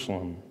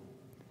Jerusalem.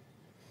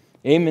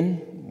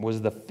 Amon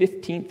was the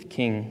 15th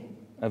king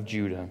of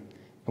Judah,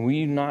 and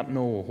we do not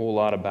know a whole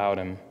lot about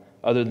him,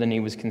 other than he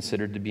was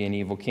considered to be an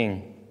evil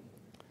king.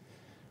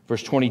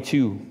 Verse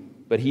 22,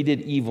 but he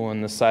did evil in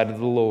the sight of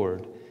the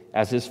Lord,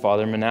 as his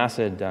father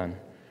Manasseh had done.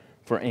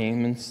 For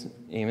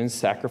Amon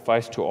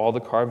sacrificed to all the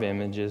carved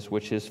images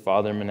which his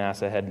father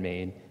Manasseh had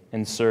made,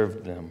 and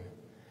served them.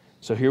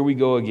 So here we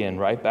go again,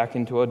 right back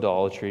into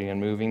idolatry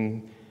and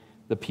moving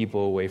the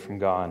people away from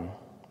God.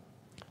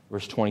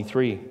 Verse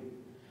 23,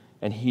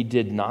 and he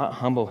did not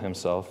humble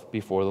himself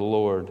before the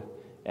Lord,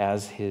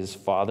 as his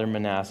father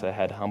Manasseh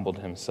had humbled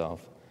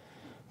himself.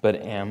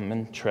 But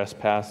Amon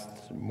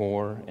trespassed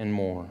more and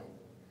more.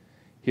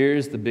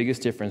 Here's the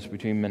biggest difference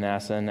between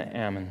Manasseh and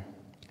Amon.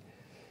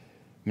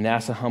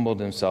 Manasseh humbled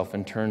himself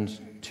and turned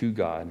to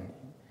God.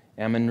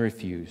 Amon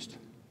refused.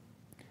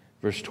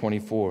 Verse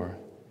 24,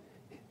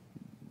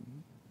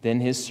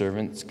 then his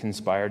servants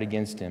conspired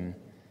against him,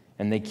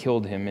 and they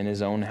killed him in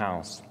his own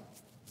house.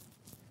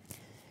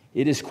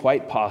 It is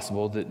quite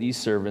possible that these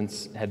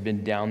servants had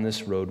been down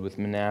this road with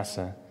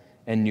Manasseh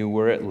and knew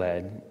where it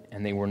led,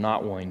 and they were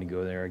not willing to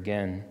go there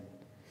again.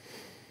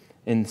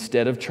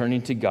 Instead of turning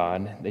to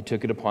God, they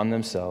took it upon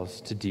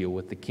themselves to deal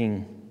with the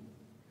king.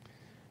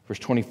 Verse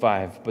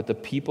 25, but the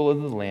people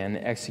of the land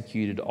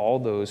executed all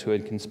those who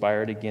had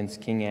conspired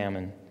against King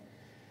Amon.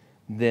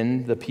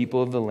 Then the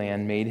people of the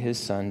land made his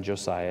son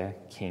Josiah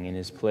king in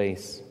his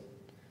place.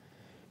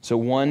 So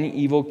one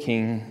evil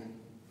king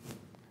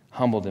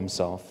humbled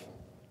himself,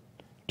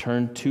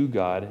 turned to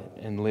God,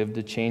 and lived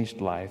a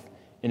changed life,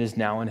 and is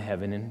now in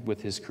heaven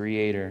with his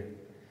Creator.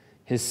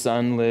 His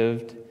son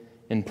lived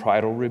in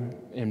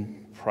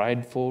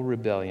prideful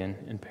rebellion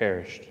and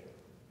perished.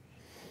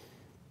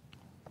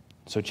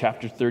 So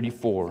chapter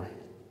 34.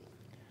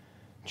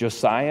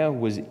 Josiah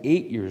was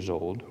 8 years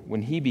old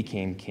when he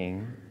became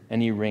king,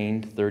 and he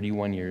reigned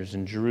 31 years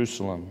in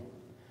Jerusalem.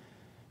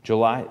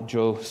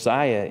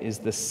 Josiah is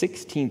the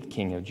 16th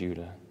king of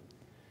Judah.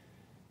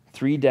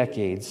 3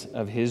 decades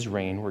of his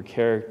reign were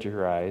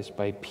characterized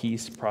by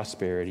peace,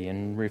 prosperity,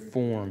 and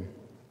reform.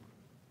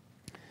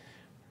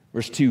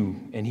 Verse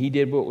 2, and he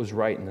did what was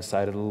right in the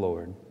sight of the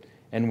Lord,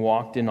 and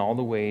walked in all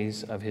the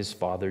ways of his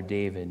father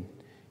David.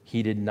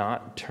 He did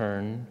not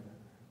turn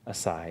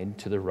aside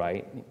to the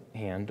right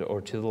hand or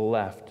to the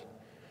left.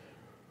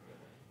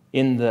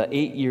 In the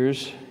 8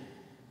 years,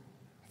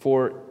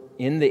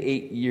 in the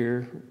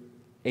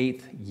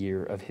eighth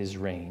year of his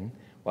reign,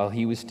 while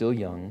he was still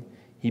young,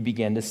 he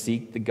began to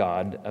seek the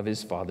God of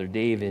his father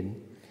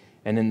David.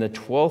 And in the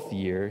 12th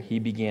year, he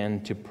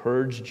began to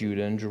purge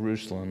Judah and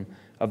Jerusalem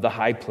of the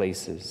high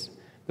places,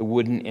 the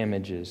wooden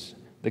images,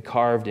 the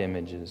carved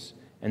images,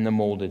 and the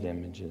molded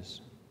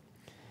images.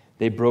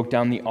 They broke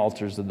down the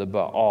altars of the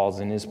Baals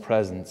in his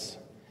presence,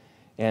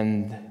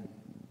 and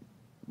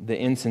the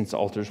incense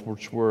altars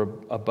which were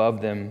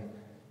above them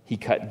he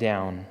cut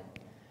down,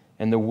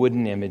 and the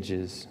wooden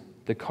images,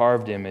 the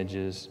carved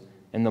images,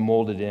 and the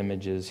molded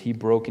images he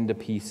broke into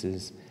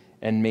pieces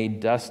and made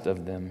dust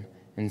of them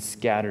and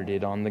scattered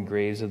it on the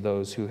graves of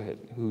those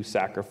who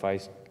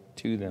sacrificed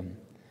to them.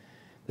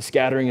 The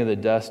scattering of the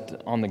dust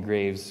on the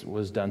graves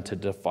was done to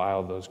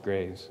defile those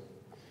graves.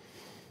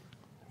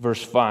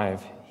 Verse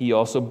 5, he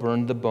also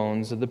burned the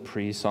bones of the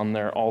priests on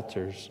their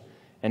altars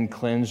and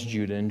cleansed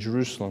Judah and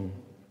Jerusalem.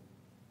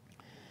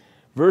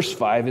 Verse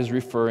 5 is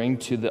referring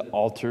to the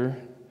altar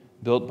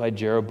built by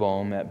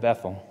Jeroboam at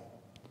Bethel.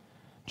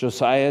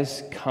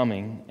 Josiah's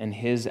coming and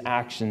his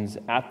actions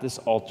at this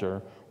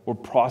altar were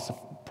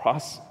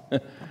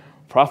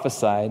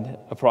prophesied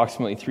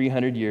approximately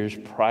 300 years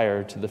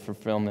prior to the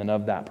fulfillment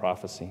of that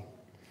prophecy.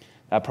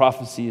 That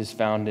prophecy is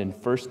found in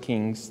 1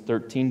 Kings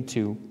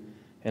 13:2,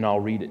 and I'll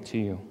read it to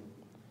you.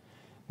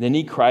 Then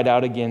he cried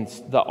out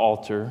against the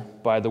altar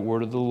by the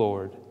word of the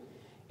Lord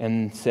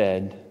and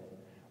said,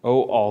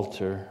 O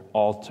altar,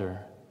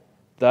 altar,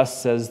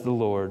 thus says the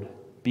Lord,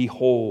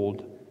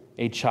 behold,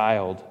 a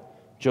child,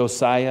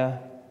 Josiah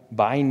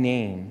by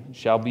name,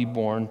 shall be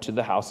born to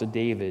the house of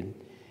David,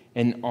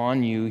 and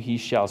on you he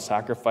shall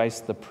sacrifice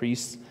the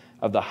priests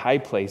of the high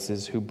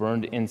places who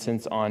burned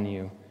incense on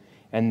you,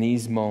 and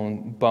these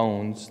men's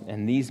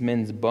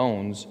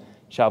bones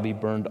shall be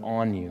burned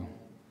on you.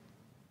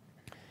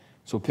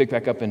 So we'll pick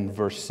back up in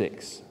verse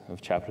 6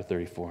 of chapter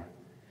 34.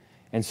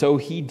 And so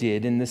he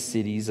did in the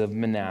cities of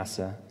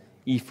Manasseh,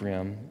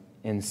 Ephraim,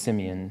 and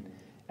Simeon,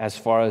 as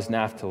far as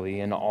Naphtali,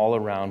 and all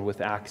around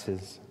with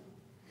axes.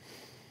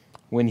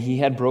 When he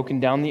had broken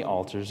down the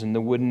altars and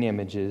the wooden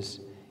images,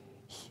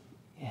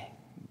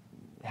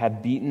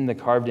 had beaten the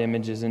carved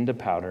images into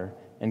powder,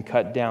 and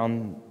cut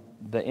down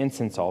the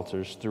incense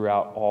altars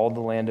throughout all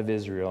the land of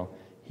Israel,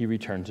 he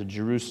returned to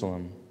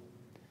Jerusalem.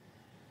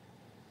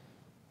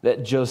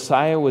 That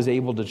Josiah was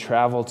able to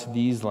travel to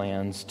these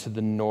lands to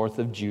the north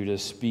of Judah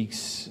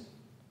speaks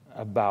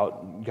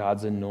about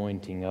God's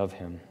anointing of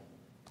him.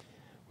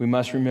 We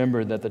must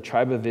remember that the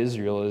tribe of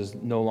Israel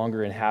no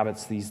longer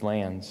inhabits these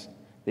lands.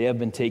 They have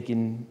been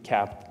taken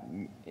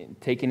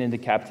into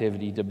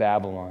captivity to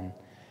Babylon.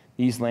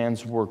 These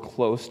lands were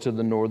close to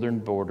the northern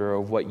border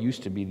of what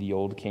used to be the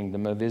old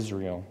kingdom of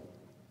Israel.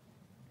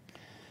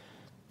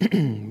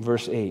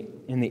 Verse 8,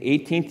 in the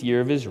 18th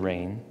year of his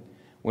reign,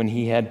 when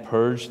he had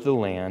purged the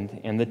land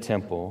and the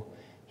temple,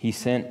 he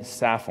sent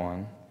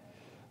Shaphan,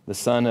 the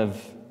son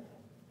of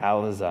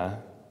Aliza,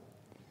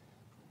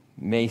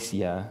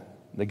 Maaseiah,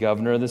 the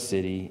governor of the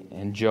city,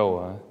 and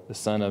Joah, the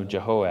son of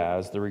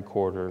Jehoaz, the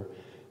recorder,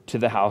 to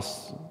the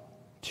house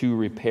to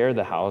repair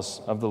the house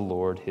of the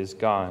Lord his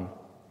God.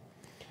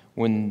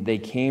 When they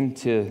came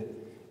to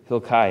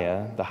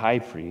Hilkiah, the high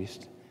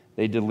priest,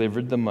 they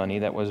delivered the money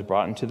that was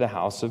brought into the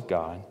house of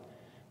God,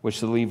 which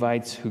the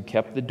Levites who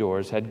kept the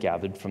doors had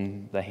gathered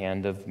from the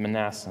hand of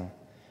Manasseh,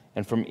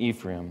 and from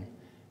Ephraim,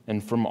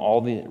 and from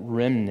all the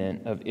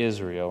remnant of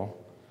Israel,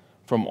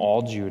 from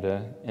all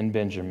Judah and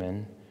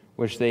Benjamin,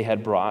 which they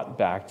had brought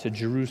back to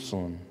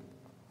Jerusalem.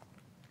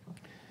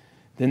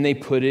 Then they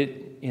put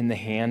it in the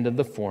hand of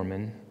the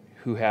foreman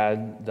who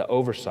had the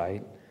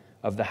oversight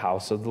of the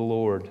house of the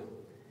Lord,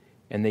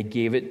 and they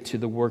gave it to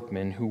the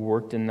workmen who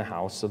worked in the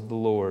house of the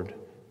Lord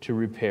to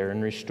repair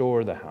and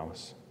restore the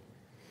house.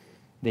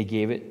 They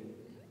gave it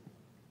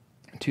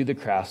to the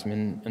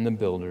craftsmen and the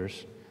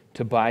builders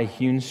to buy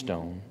hewn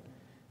stone,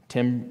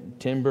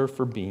 timber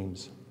for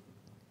beams,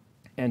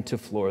 and to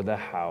floor the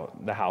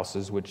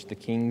houses which the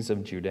kings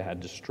of Judah had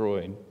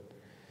destroyed.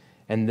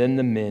 And then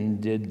the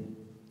men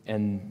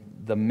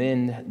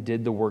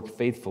did the work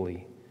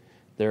faithfully.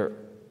 Their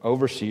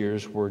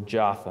overseers were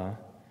Jotham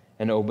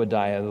and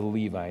Obadiah the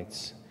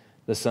Levites,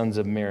 the sons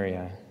of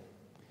Meriah,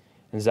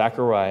 and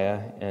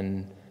Zechariah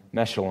and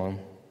Meshullam,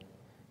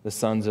 the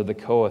sons of the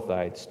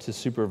Kohathites, to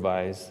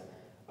supervise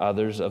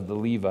others of the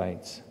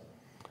Levites,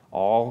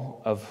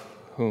 all of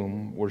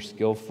whom were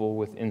skillful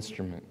with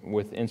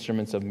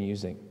instruments of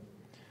music,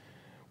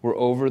 were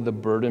over the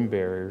burden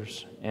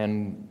bearers,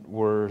 and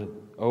were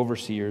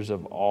overseers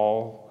of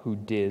all who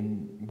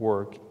did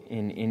work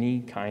in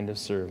any kind of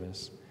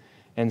service.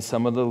 And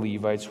some of the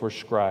Levites were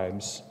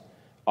scribes,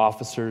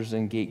 officers,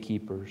 and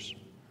gatekeepers.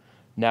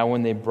 Now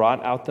when they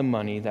brought out the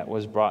money that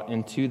was brought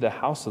into the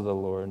house of the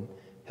Lord,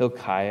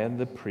 Hilkiah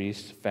the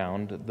priest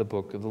found the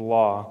book of the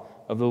law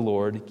of the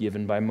Lord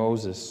given by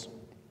Moses.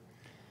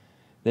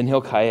 Then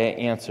Hilkiah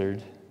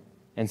answered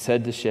and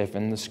said to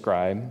Shaphan the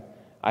scribe,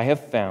 I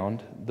have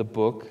found the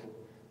book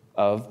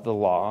of the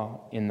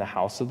law in the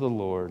house of the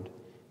Lord.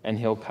 And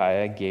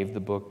Hilkiah gave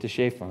the book to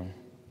Shaphan.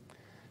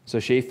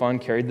 So Shaphan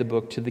carried the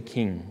book to the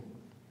king,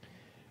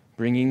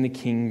 bringing the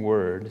king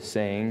word,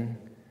 saying,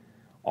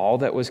 all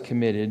that was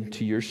committed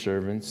to your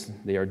servants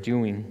they are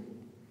doing,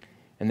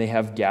 and they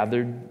have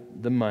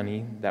gathered the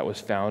money that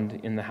was found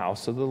in the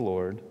house of the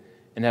Lord,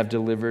 and have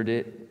delivered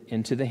it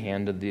into the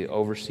hand of the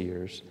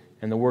overseers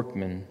and the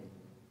workmen.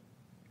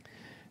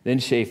 Then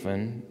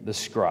Shaphan the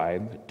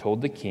scribe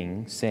told the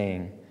king,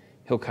 saying,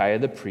 Hilkiah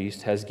the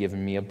priest has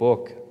given me a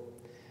book.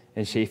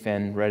 And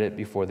Shaphan read it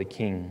before the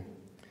king.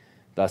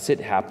 Thus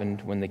it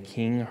happened when the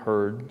king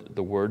heard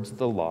the words of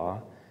the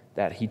law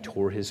that he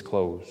tore his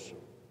clothes.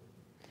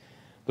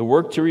 The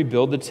work to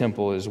rebuild the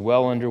temple is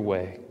well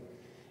underway,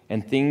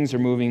 and things are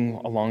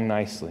moving along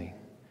nicely.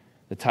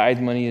 The tithe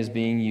money is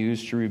being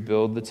used to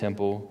rebuild the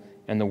temple,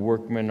 and the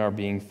workmen are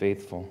being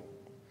faithful.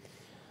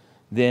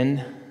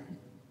 Then,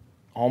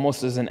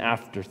 almost as an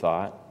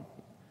afterthought,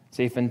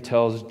 Shaphan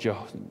tells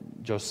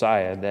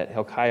Josiah that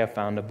Hilkiah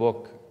found a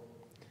book.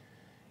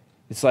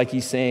 It's like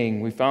he's saying,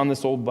 we found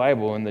this old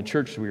Bible in the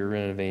church we were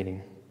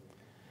renovating.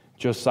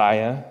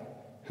 Josiah,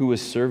 who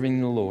was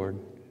serving the Lord,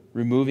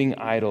 removing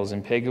idols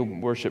and pagan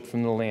worship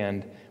from the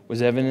land,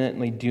 was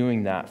evidently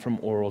doing that from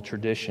oral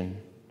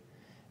tradition.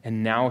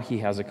 And now he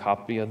has a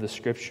copy of the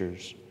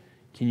scriptures.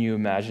 Can you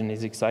imagine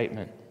his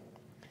excitement?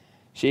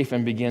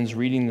 Shaphan begins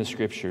reading the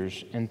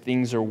scriptures, and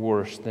things are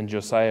worse than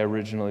Josiah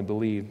originally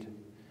believed.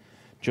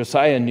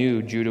 Josiah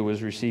knew Judah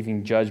was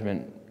receiving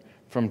judgment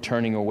from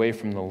turning away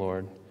from the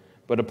Lord.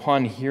 But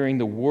upon hearing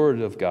the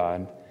word of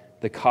God,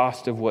 the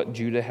cost of what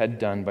Judah had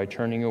done by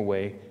turning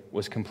away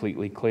was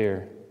completely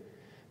clear.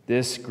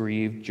 This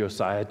grieved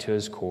Josiah to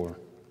his core.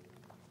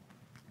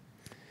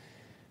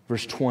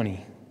 Verse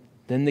 20,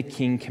 then the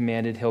king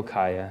commanded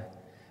Hilkiah,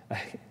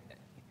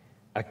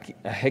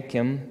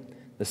 Ahikam,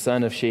 the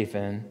son of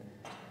Shaphan,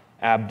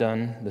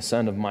 Abdon, the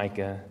son of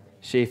Micah,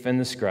 Shaphan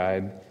the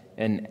scribe,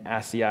 and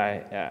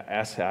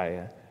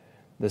Asaiah,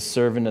 the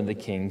servant of the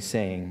king,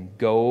 saying,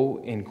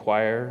 go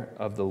inquire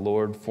of the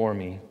Lord for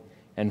me,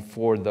 and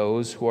for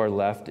those who are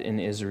left in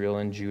Israel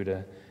and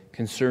Judah,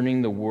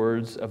 concerning the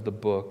words of the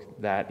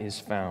book that is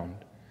found.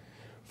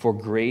 For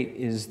great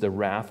is the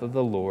wrath of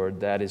the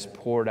Lord that is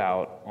poured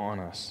out on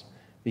us,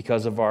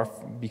 because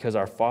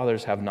our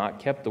fathers have not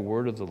kept the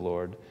word of the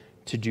Lord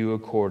to do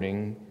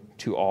according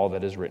to all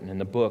that is written in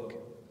the book.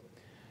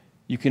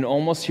 You can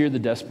almost hear the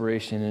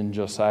desperation in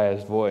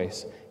Josiah's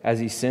voice as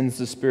he sends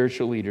the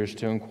spiritual leaders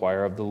to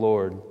inquire of the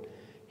Lord.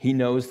 He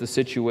knows the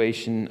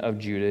situation of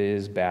Judah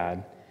is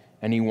bad,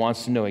 and he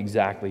wants to know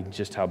exactly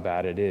just how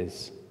bad it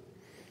is.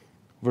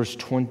 Verse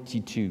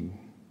 22,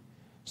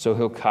 so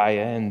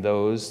Hilkiah and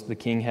those the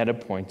king had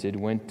appointed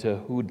went to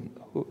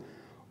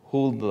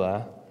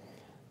Huldah,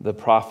 the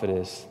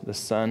prophetess,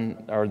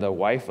 the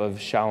wife of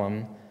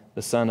Shallum,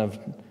 the son of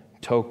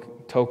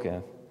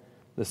Toketh,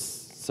 the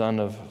son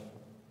of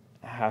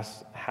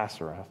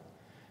Hasareth,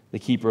 the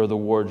keeper of the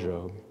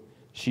wardrobe.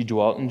 She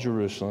dwelt in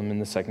Jerusalem in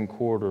the second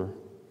quarter,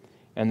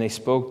 and they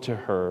spoke to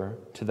her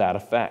to that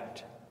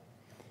effect.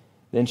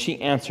 Then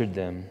she answered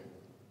them,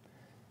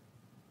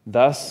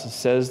 "Thus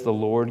says the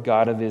Lord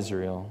God of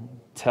Israel,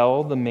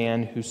 tell the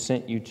man who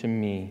sent you to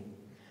me,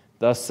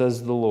 thus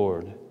says the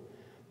Lord,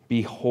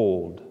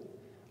 behold,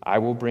 I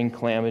will bring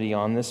calamity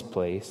on this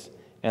place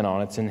and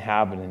on its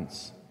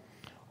inhabitants.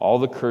 All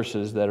the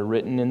curses that are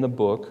written in the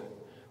book,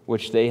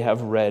 which they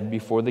have read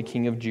before the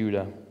king of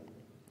Judah."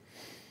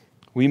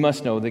 We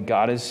must know that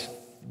God is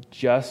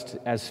just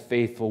as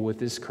faithful with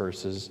his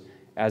curses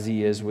as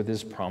he is with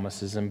his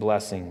promises and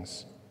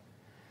blessings.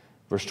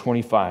 Verse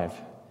 25,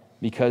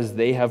 "Because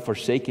they have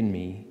forsaken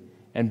me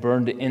and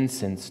burned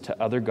incense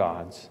to other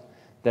gods,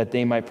 that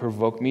they might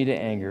provoke me to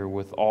anger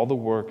with all the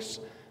works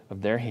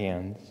of their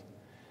hands.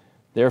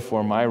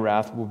 Therefore my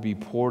wrath will be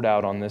poured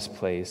out on this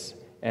place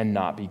and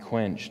not be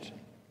quenched.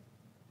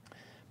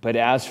 But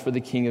as for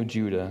the king of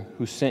Judah,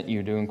 who sent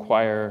you to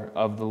inquire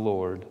of the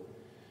Lord,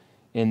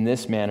 in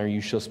this manner you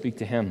shall speak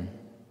to him.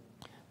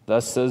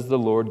 Thus says the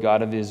Lord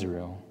God of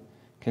Israel,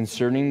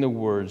 concerning the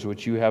words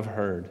which you have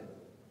heard.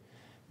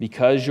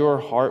 Because your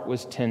heart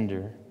was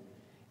tender,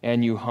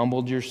 and you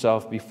humbled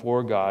yourself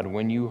before God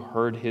when you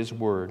heard his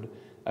word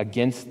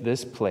against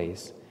this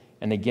place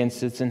and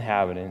against its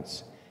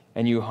inhabitants,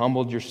 and you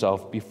humbled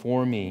yourself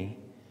before me,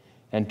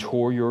 and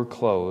tore your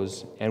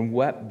clothes, and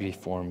wept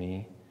before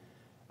me,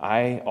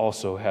 I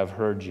also have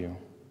heard you,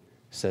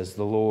 says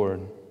the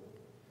Lord.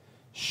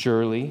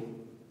 Surely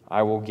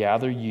I will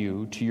gather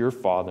you to your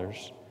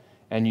fathers,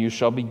 and you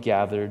shall be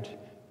gathered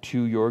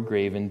to your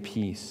grave in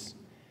peace,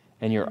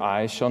 and your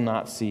eyes shall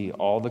not see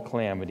all the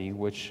calamity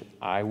which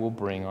I will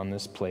bring on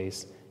this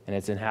place and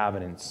its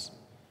inhabitants.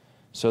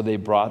 So they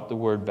brought the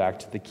word back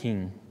to the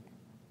king.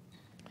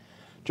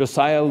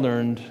 Josiah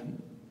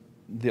learned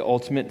the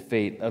ultimate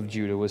fate of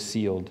Judah was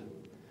sealed.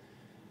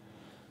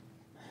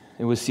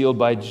 It was sealed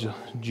by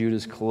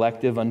Judah's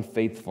collective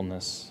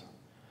unfaithfulness.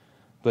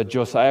 But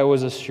Josiah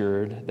was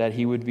assured that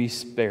he would be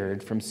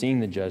spared from seeing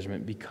the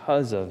judgment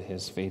because of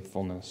his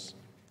faithfulness.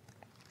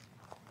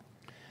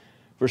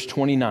 Verse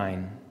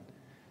 29,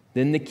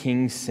 Then the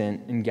king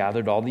sent and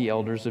gathered all the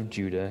elders of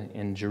Judah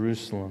and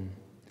Jerusalem.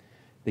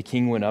 The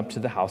king went up to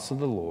the house of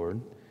the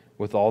Lord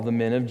with all the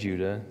men of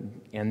Judah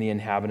and the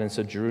inhabitants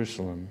of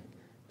Jerusalem,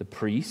 the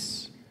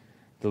priests,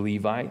 the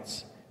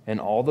Levites, and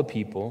all the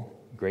people,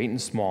 great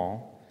and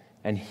small,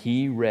 and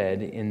he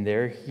read in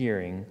their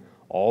hearing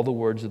all the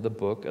words of the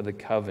book of the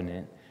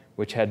covenant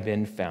which had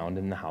been found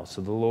in the house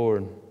of the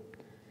Lord.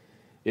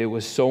 It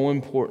was so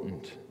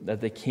important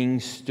that the king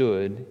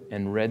stood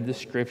and read the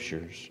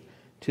scriptures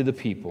to the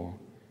people.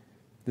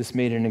 This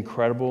made an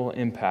incredible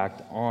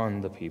impact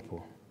on the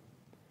people.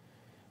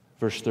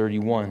 Verse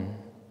 31,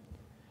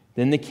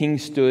 Then the king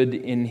stood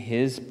in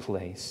his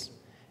place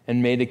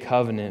and made a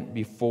covenant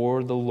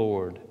before the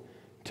Lord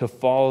to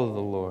follow the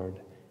Lord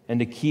and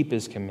to keep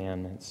his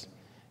commandments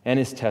and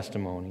his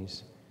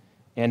testimonies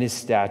and his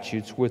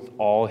statutes with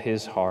all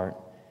his heart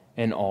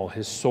and all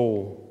his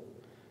soul,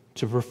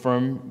 to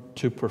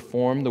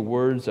perform the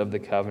words of the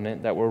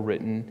covenant that were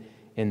written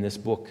in this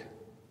book.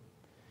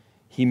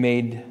 He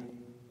made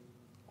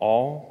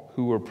all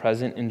who were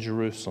present in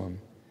Jerusalem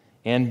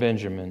and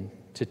Benjamin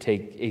to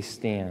take a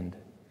stand.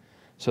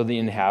 So the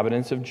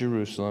inhabitants of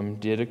Jerusalem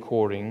did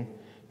according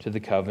to the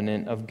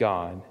covenant of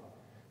God,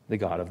 the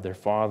God of their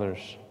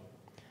fathers.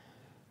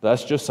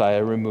 Thus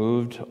Josiah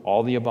removed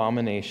all the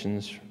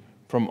abominations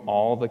from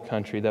all the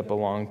country that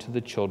belonged to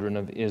the children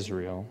of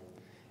Israel,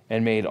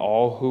 and made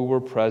all who were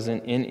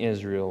present in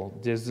Israel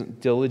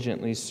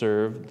diligently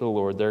serve the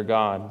Lord their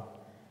God.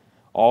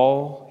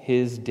 All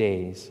his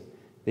days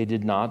they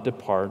did not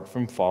depart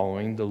from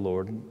following the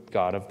Lord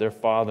God of their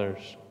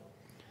fathers.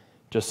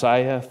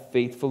 Josiah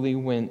faithfully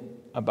went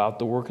about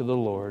the work of the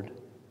Lord.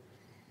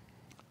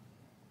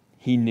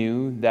 He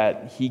knew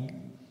that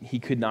he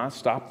could not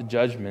stop the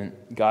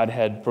judgment God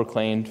had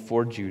proclaimed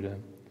for Judah.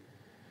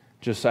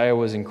 Josiah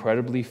was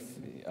incredibly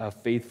a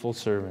faithful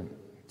servant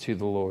to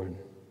the Lord.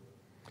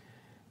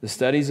 The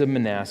studies of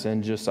Manasseh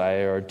and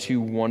Josiah are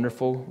two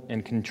wonderful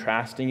and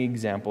contrasting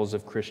examples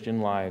of Christian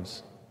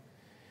lives.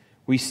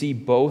 We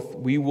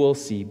will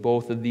see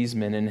both of these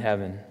men in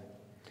heaven.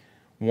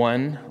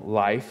 One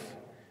life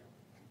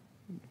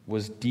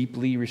was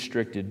deeply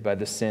restricted by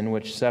the sin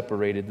which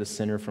separated the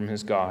sinner from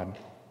his God.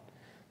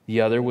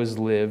 The other was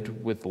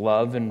lived with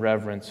love and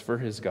reverence for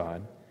his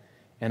God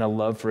and a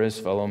love for his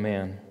fellow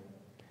man.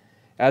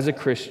 As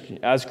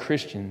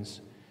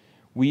Christians,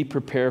 we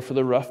prepare for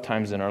the rough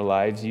times in our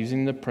lives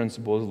using the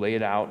principles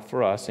laid out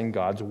for us in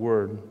God's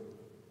Word.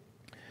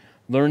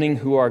 Learning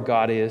who our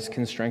God is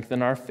can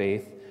strengthen our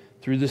faith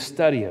through the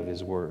study of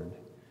His Word.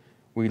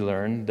 We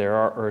learn there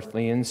are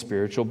earthly and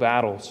spiritual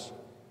battles.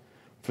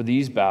 For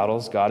these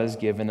battles, God has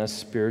given us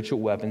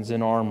spiritual weapons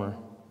and armor.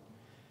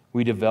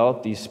 We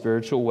develop these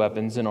spiritual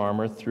weapons and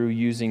armor through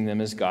using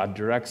them as God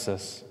directs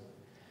us,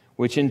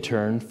 which in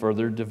turn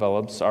further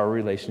develops our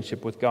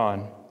relationship with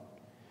God.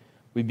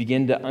 We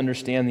begin to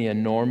understand the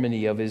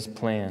enormity of His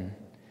plan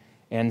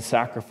and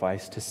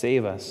sacrifice to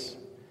save us.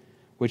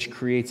 which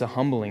creates a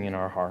humbling in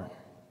our heart.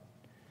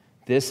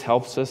 This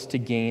helps us to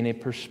gain a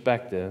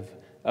perspective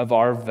of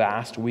our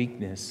vast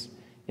weakness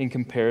in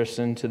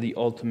comparison to the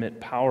ultimate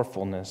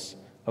powerfulness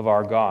of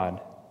our God.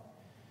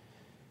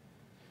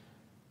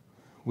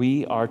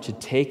 We are to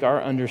take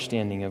our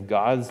understanding of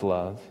God's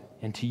love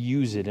and to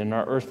use it in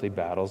our earthly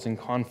battles and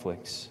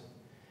conflicts.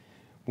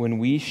 When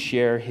we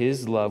share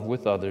His love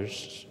with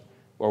others,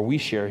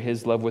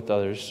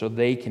 so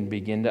they can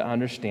begin to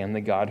understand the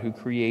God who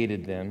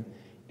created them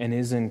and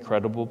His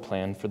incredible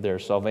plan for their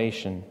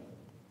salvation.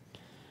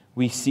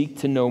 We seek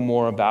to know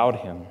more about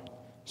Him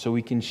so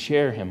we can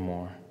share Him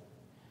more.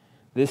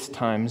 This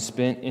time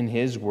spent in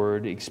His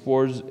Word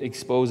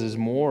exposes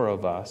more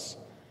of us,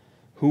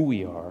 who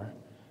we are,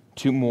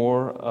 to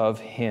more of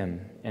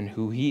Him and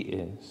who He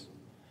is.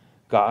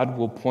 God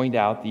will point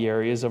out the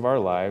areas of our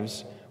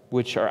lives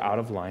which are out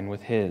of line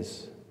with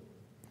His.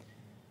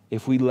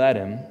 If we let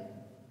Him,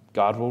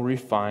 God will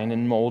refine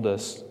and mold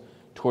us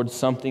towards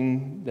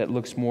something that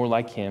looks more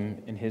like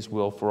Him and His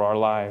will for our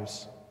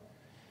lives.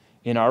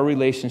 In our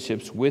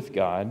relationships with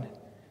God,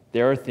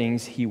 there are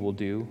things He will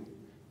do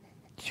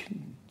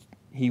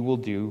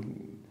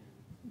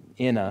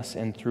in us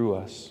and through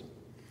us.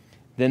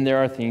 Then there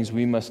are things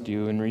we must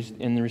do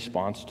in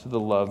response to the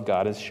love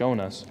God has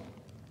shown us.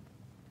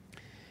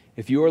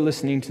 If you are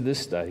listening to this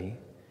study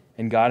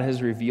and God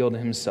has revealed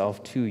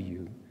Himself to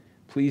you,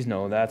 please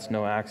know that's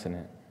no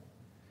accident.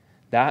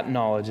 That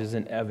knowledge is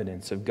an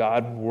evidence of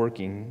God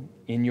working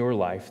in your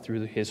life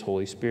through His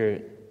Holy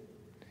Spirit.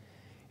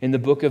 In the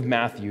book of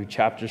Matthew,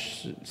 chapter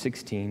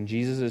 16,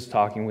 Jesus is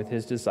talking with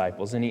His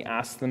disciples, and He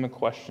asks them a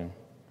question.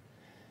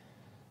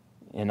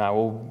 And I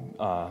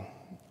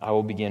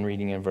will begin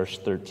reading in verse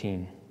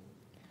 13.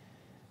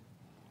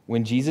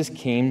 When Jesus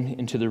came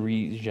into the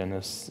region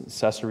of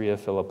Caesarea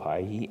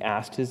Philippi, He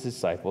asked His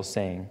disciples,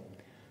 saying,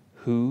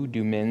 "Who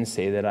do men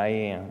say that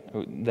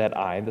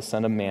I, the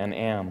Son of Man,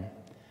 am?"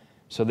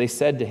 So they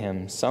said to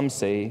Him, "Some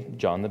say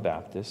John the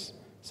Baptist,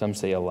 some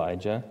say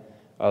Elijah,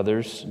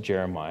 others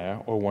Jeremiah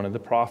or one of the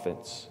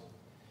prophets."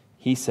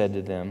 He said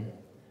to them,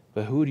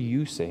 "But who do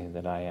you say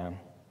that I am?"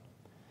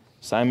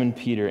 Simon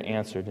Peter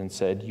answered and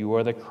said, "You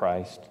are the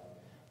Christ,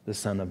 the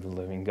Son of the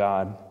living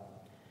God."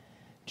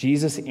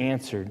 Jesus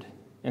answered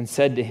and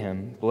said to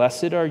him,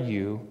 "Blessed are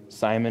you,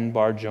 Simon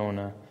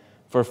Bar-Jonah,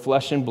 for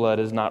flesh and blood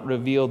has not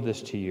revealed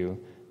this to you,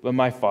 but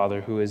my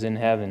Father who is in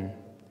heaven.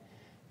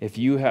 If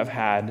you have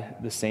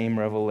had the same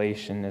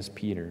revelation as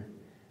Peter,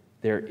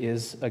 there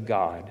is a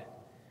God.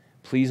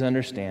 Please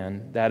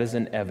understand that is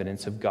an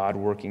evidence of God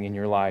working in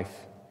your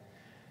life.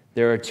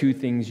 There are two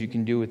things you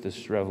can do with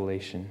this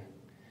revelation.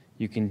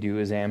 You can do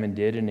as Ammon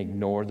did and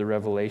ignore the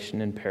revelation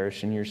and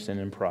perish in your sin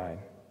and pride.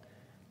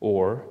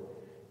 Or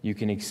you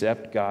can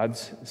accept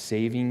God's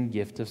saving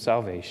gift of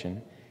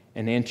salvation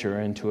and enter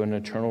into an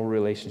eternal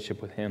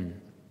relationship with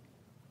Him.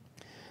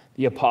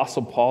 The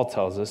Apostle Paul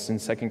tells us in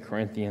 2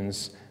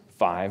 Corinthians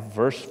 5,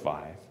 verse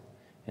 5,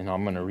 and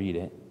I'm going to read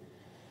it.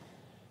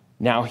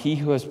 "Now He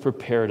who has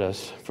prepared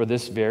us for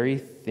this very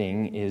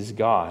thing is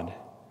God,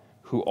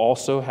 who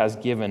also has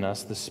given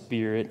us the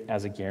Spirit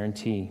as a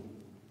guarantee.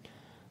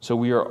 So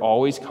we are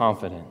always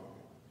confident,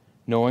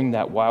 knowing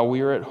that while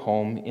we are at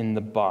home in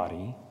the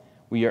body,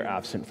 we are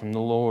absent from the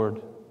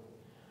Lord.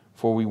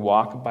 For we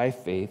walk by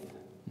faith,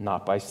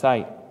 not by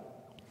sight.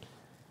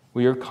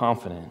 We are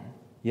confident,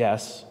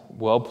 yes,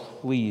 well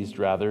pleased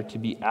rather, to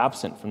be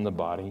absent from the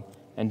body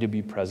and to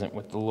be present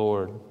with the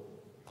Lord.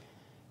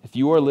 If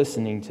you are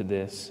listening to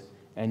this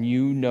and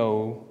you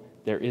know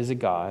there is a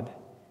God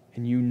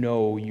and you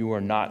know you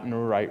are not in a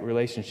right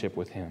relationship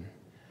with Him,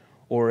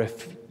 or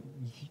if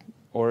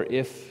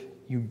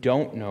you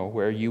don't know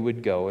where you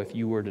would go if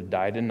you were to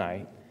die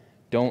tonight,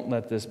 don't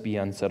let this be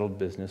unsettled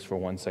business for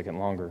 1 second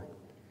longer.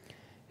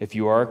 If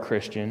you are a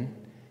Christian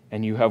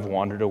and you have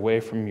wandered away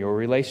from your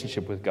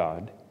relationship with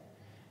God,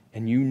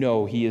 and you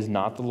know He is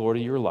not the Lord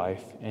of your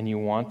life, and you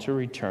want to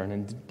return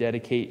and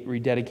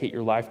rededicate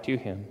your life to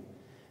Him,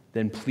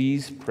 then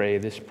please pray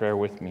this prayer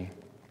with me.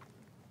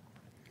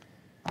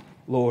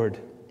 Lord,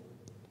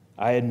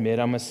 I admit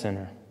I'm a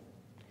sinner.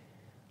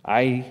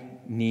 I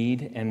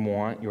need and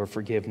want your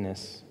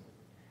forgiveness.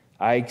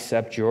 I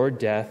accept your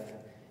death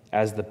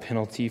as the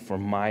penalty for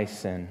my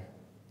sin.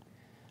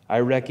 I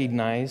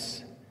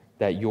recognize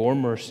that your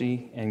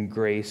mercy and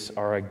grace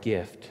are a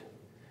gift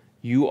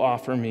you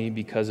offer me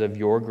because of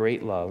your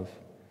great love,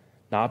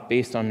 not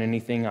based on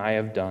anything I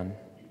have done.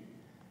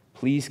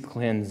 Please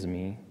cleanse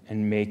me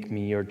and make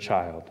me your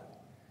child.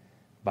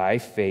 By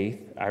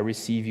faith, I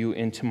receive you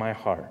into my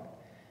heart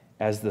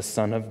as the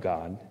Son of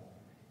God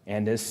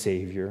and as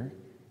Savior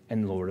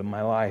and Lord of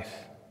my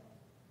life.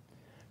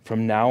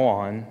 From now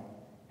on,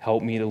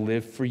 help me to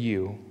live for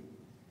you,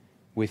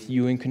 with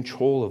you in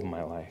control of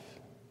my life.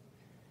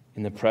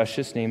 In the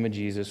precious name of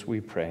Jesus,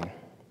 we pray.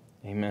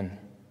 Amen.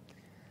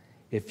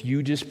 If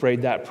you just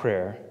prayed that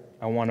prayer,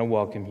 I want to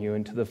welcome you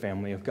into the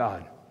family of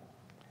God.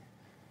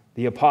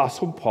 The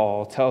Apostle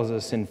Paul tells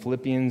us in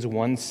Philippians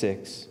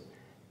 1:6,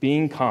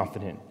 being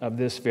confident of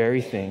this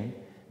very thing,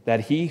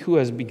 that he who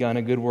has begun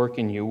a good work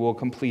in you will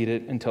complete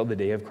it until the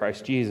day of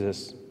Christ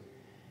Jesus.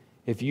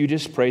 If you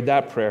just prayed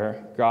that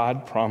prayer,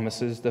 God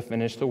promises to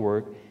finish the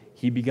work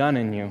he begun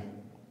in you.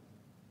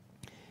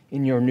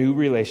 In your new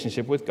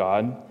relationship with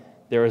God,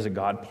 there is a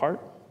God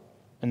part,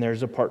 and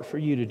there's a part for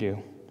you to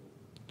do.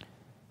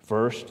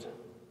 First,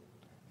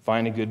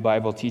 find a good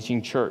Bible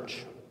teaching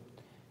church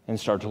and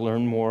start to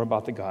learn more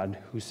about the God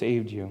who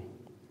saved you.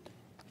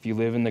 If you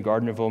live in the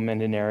Gardnerville,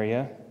 Mendon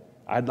area,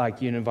 I'd like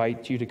to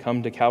invite you to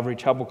come to Calvary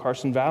Chapel,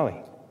 Carson Valley.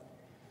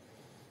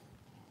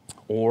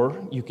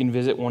 Or you can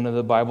visit one of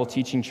the Bible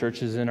teaching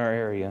churches in our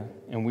area,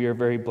 and we are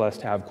very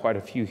blessed to have quite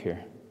a few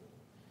here.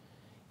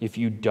 If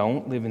you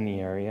don't live in the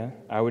area,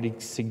 I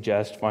would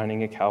suggest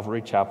finding a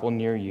Calvary Chapel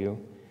near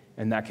you,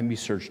 and that can be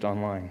searched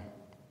online.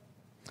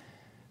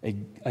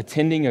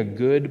 Attending a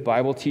good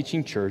Bible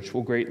teaching church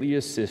will greatly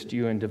assist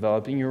you in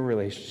developing your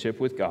relationship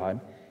with God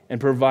and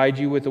provide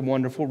you with a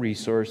wonderful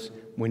resource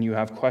when you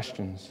have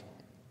questions.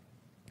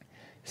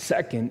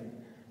 Second,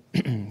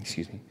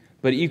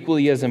 but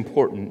equally as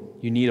important,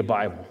 you need a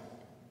Bible.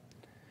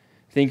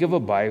 Think of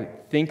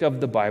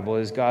the Bible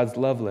as God's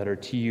love letter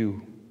to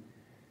you.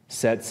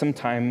 Set some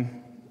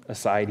time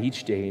aside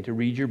each day to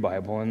read your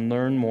Bible and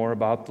learn more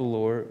about the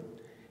Lord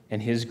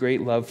and his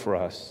great love for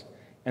us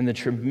and the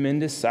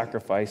tremendous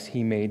sacrifice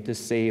he made to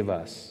save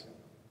us.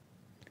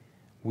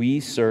 We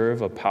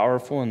serve a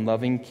powerful and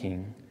loving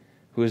King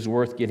who is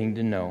worth getting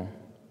to know,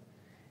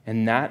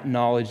 and that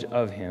knowledge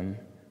of him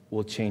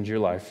will change your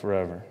life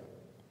forever.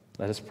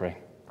 Let us pray.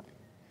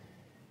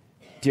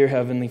 Dear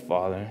Heavenly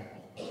Father,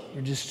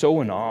 we're just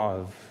so in awe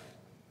of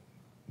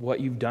what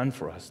you've done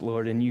for us,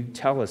 Lord, and you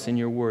tell us in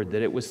your word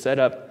that it was set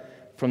up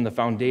from the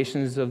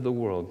foundations of the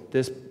world.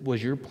 This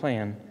was your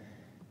plan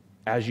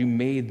as you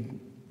made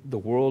the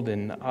world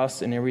and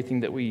us and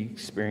everything that we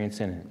experience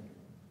in it.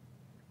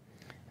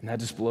 And that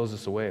just blows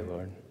us away,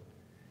 Lord.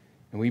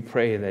 And we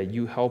pray that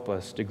you help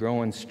us to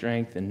grow in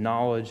strength and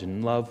knowledge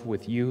and love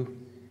with you,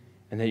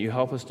 and that you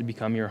help us to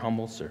become your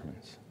humble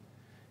servants.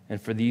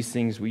 And for these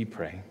things we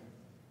pray.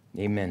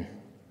 Amen.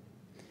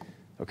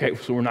 Okay,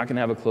 so we're not going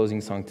to have a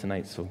closing song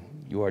tonight, so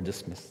you are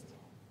dismissed.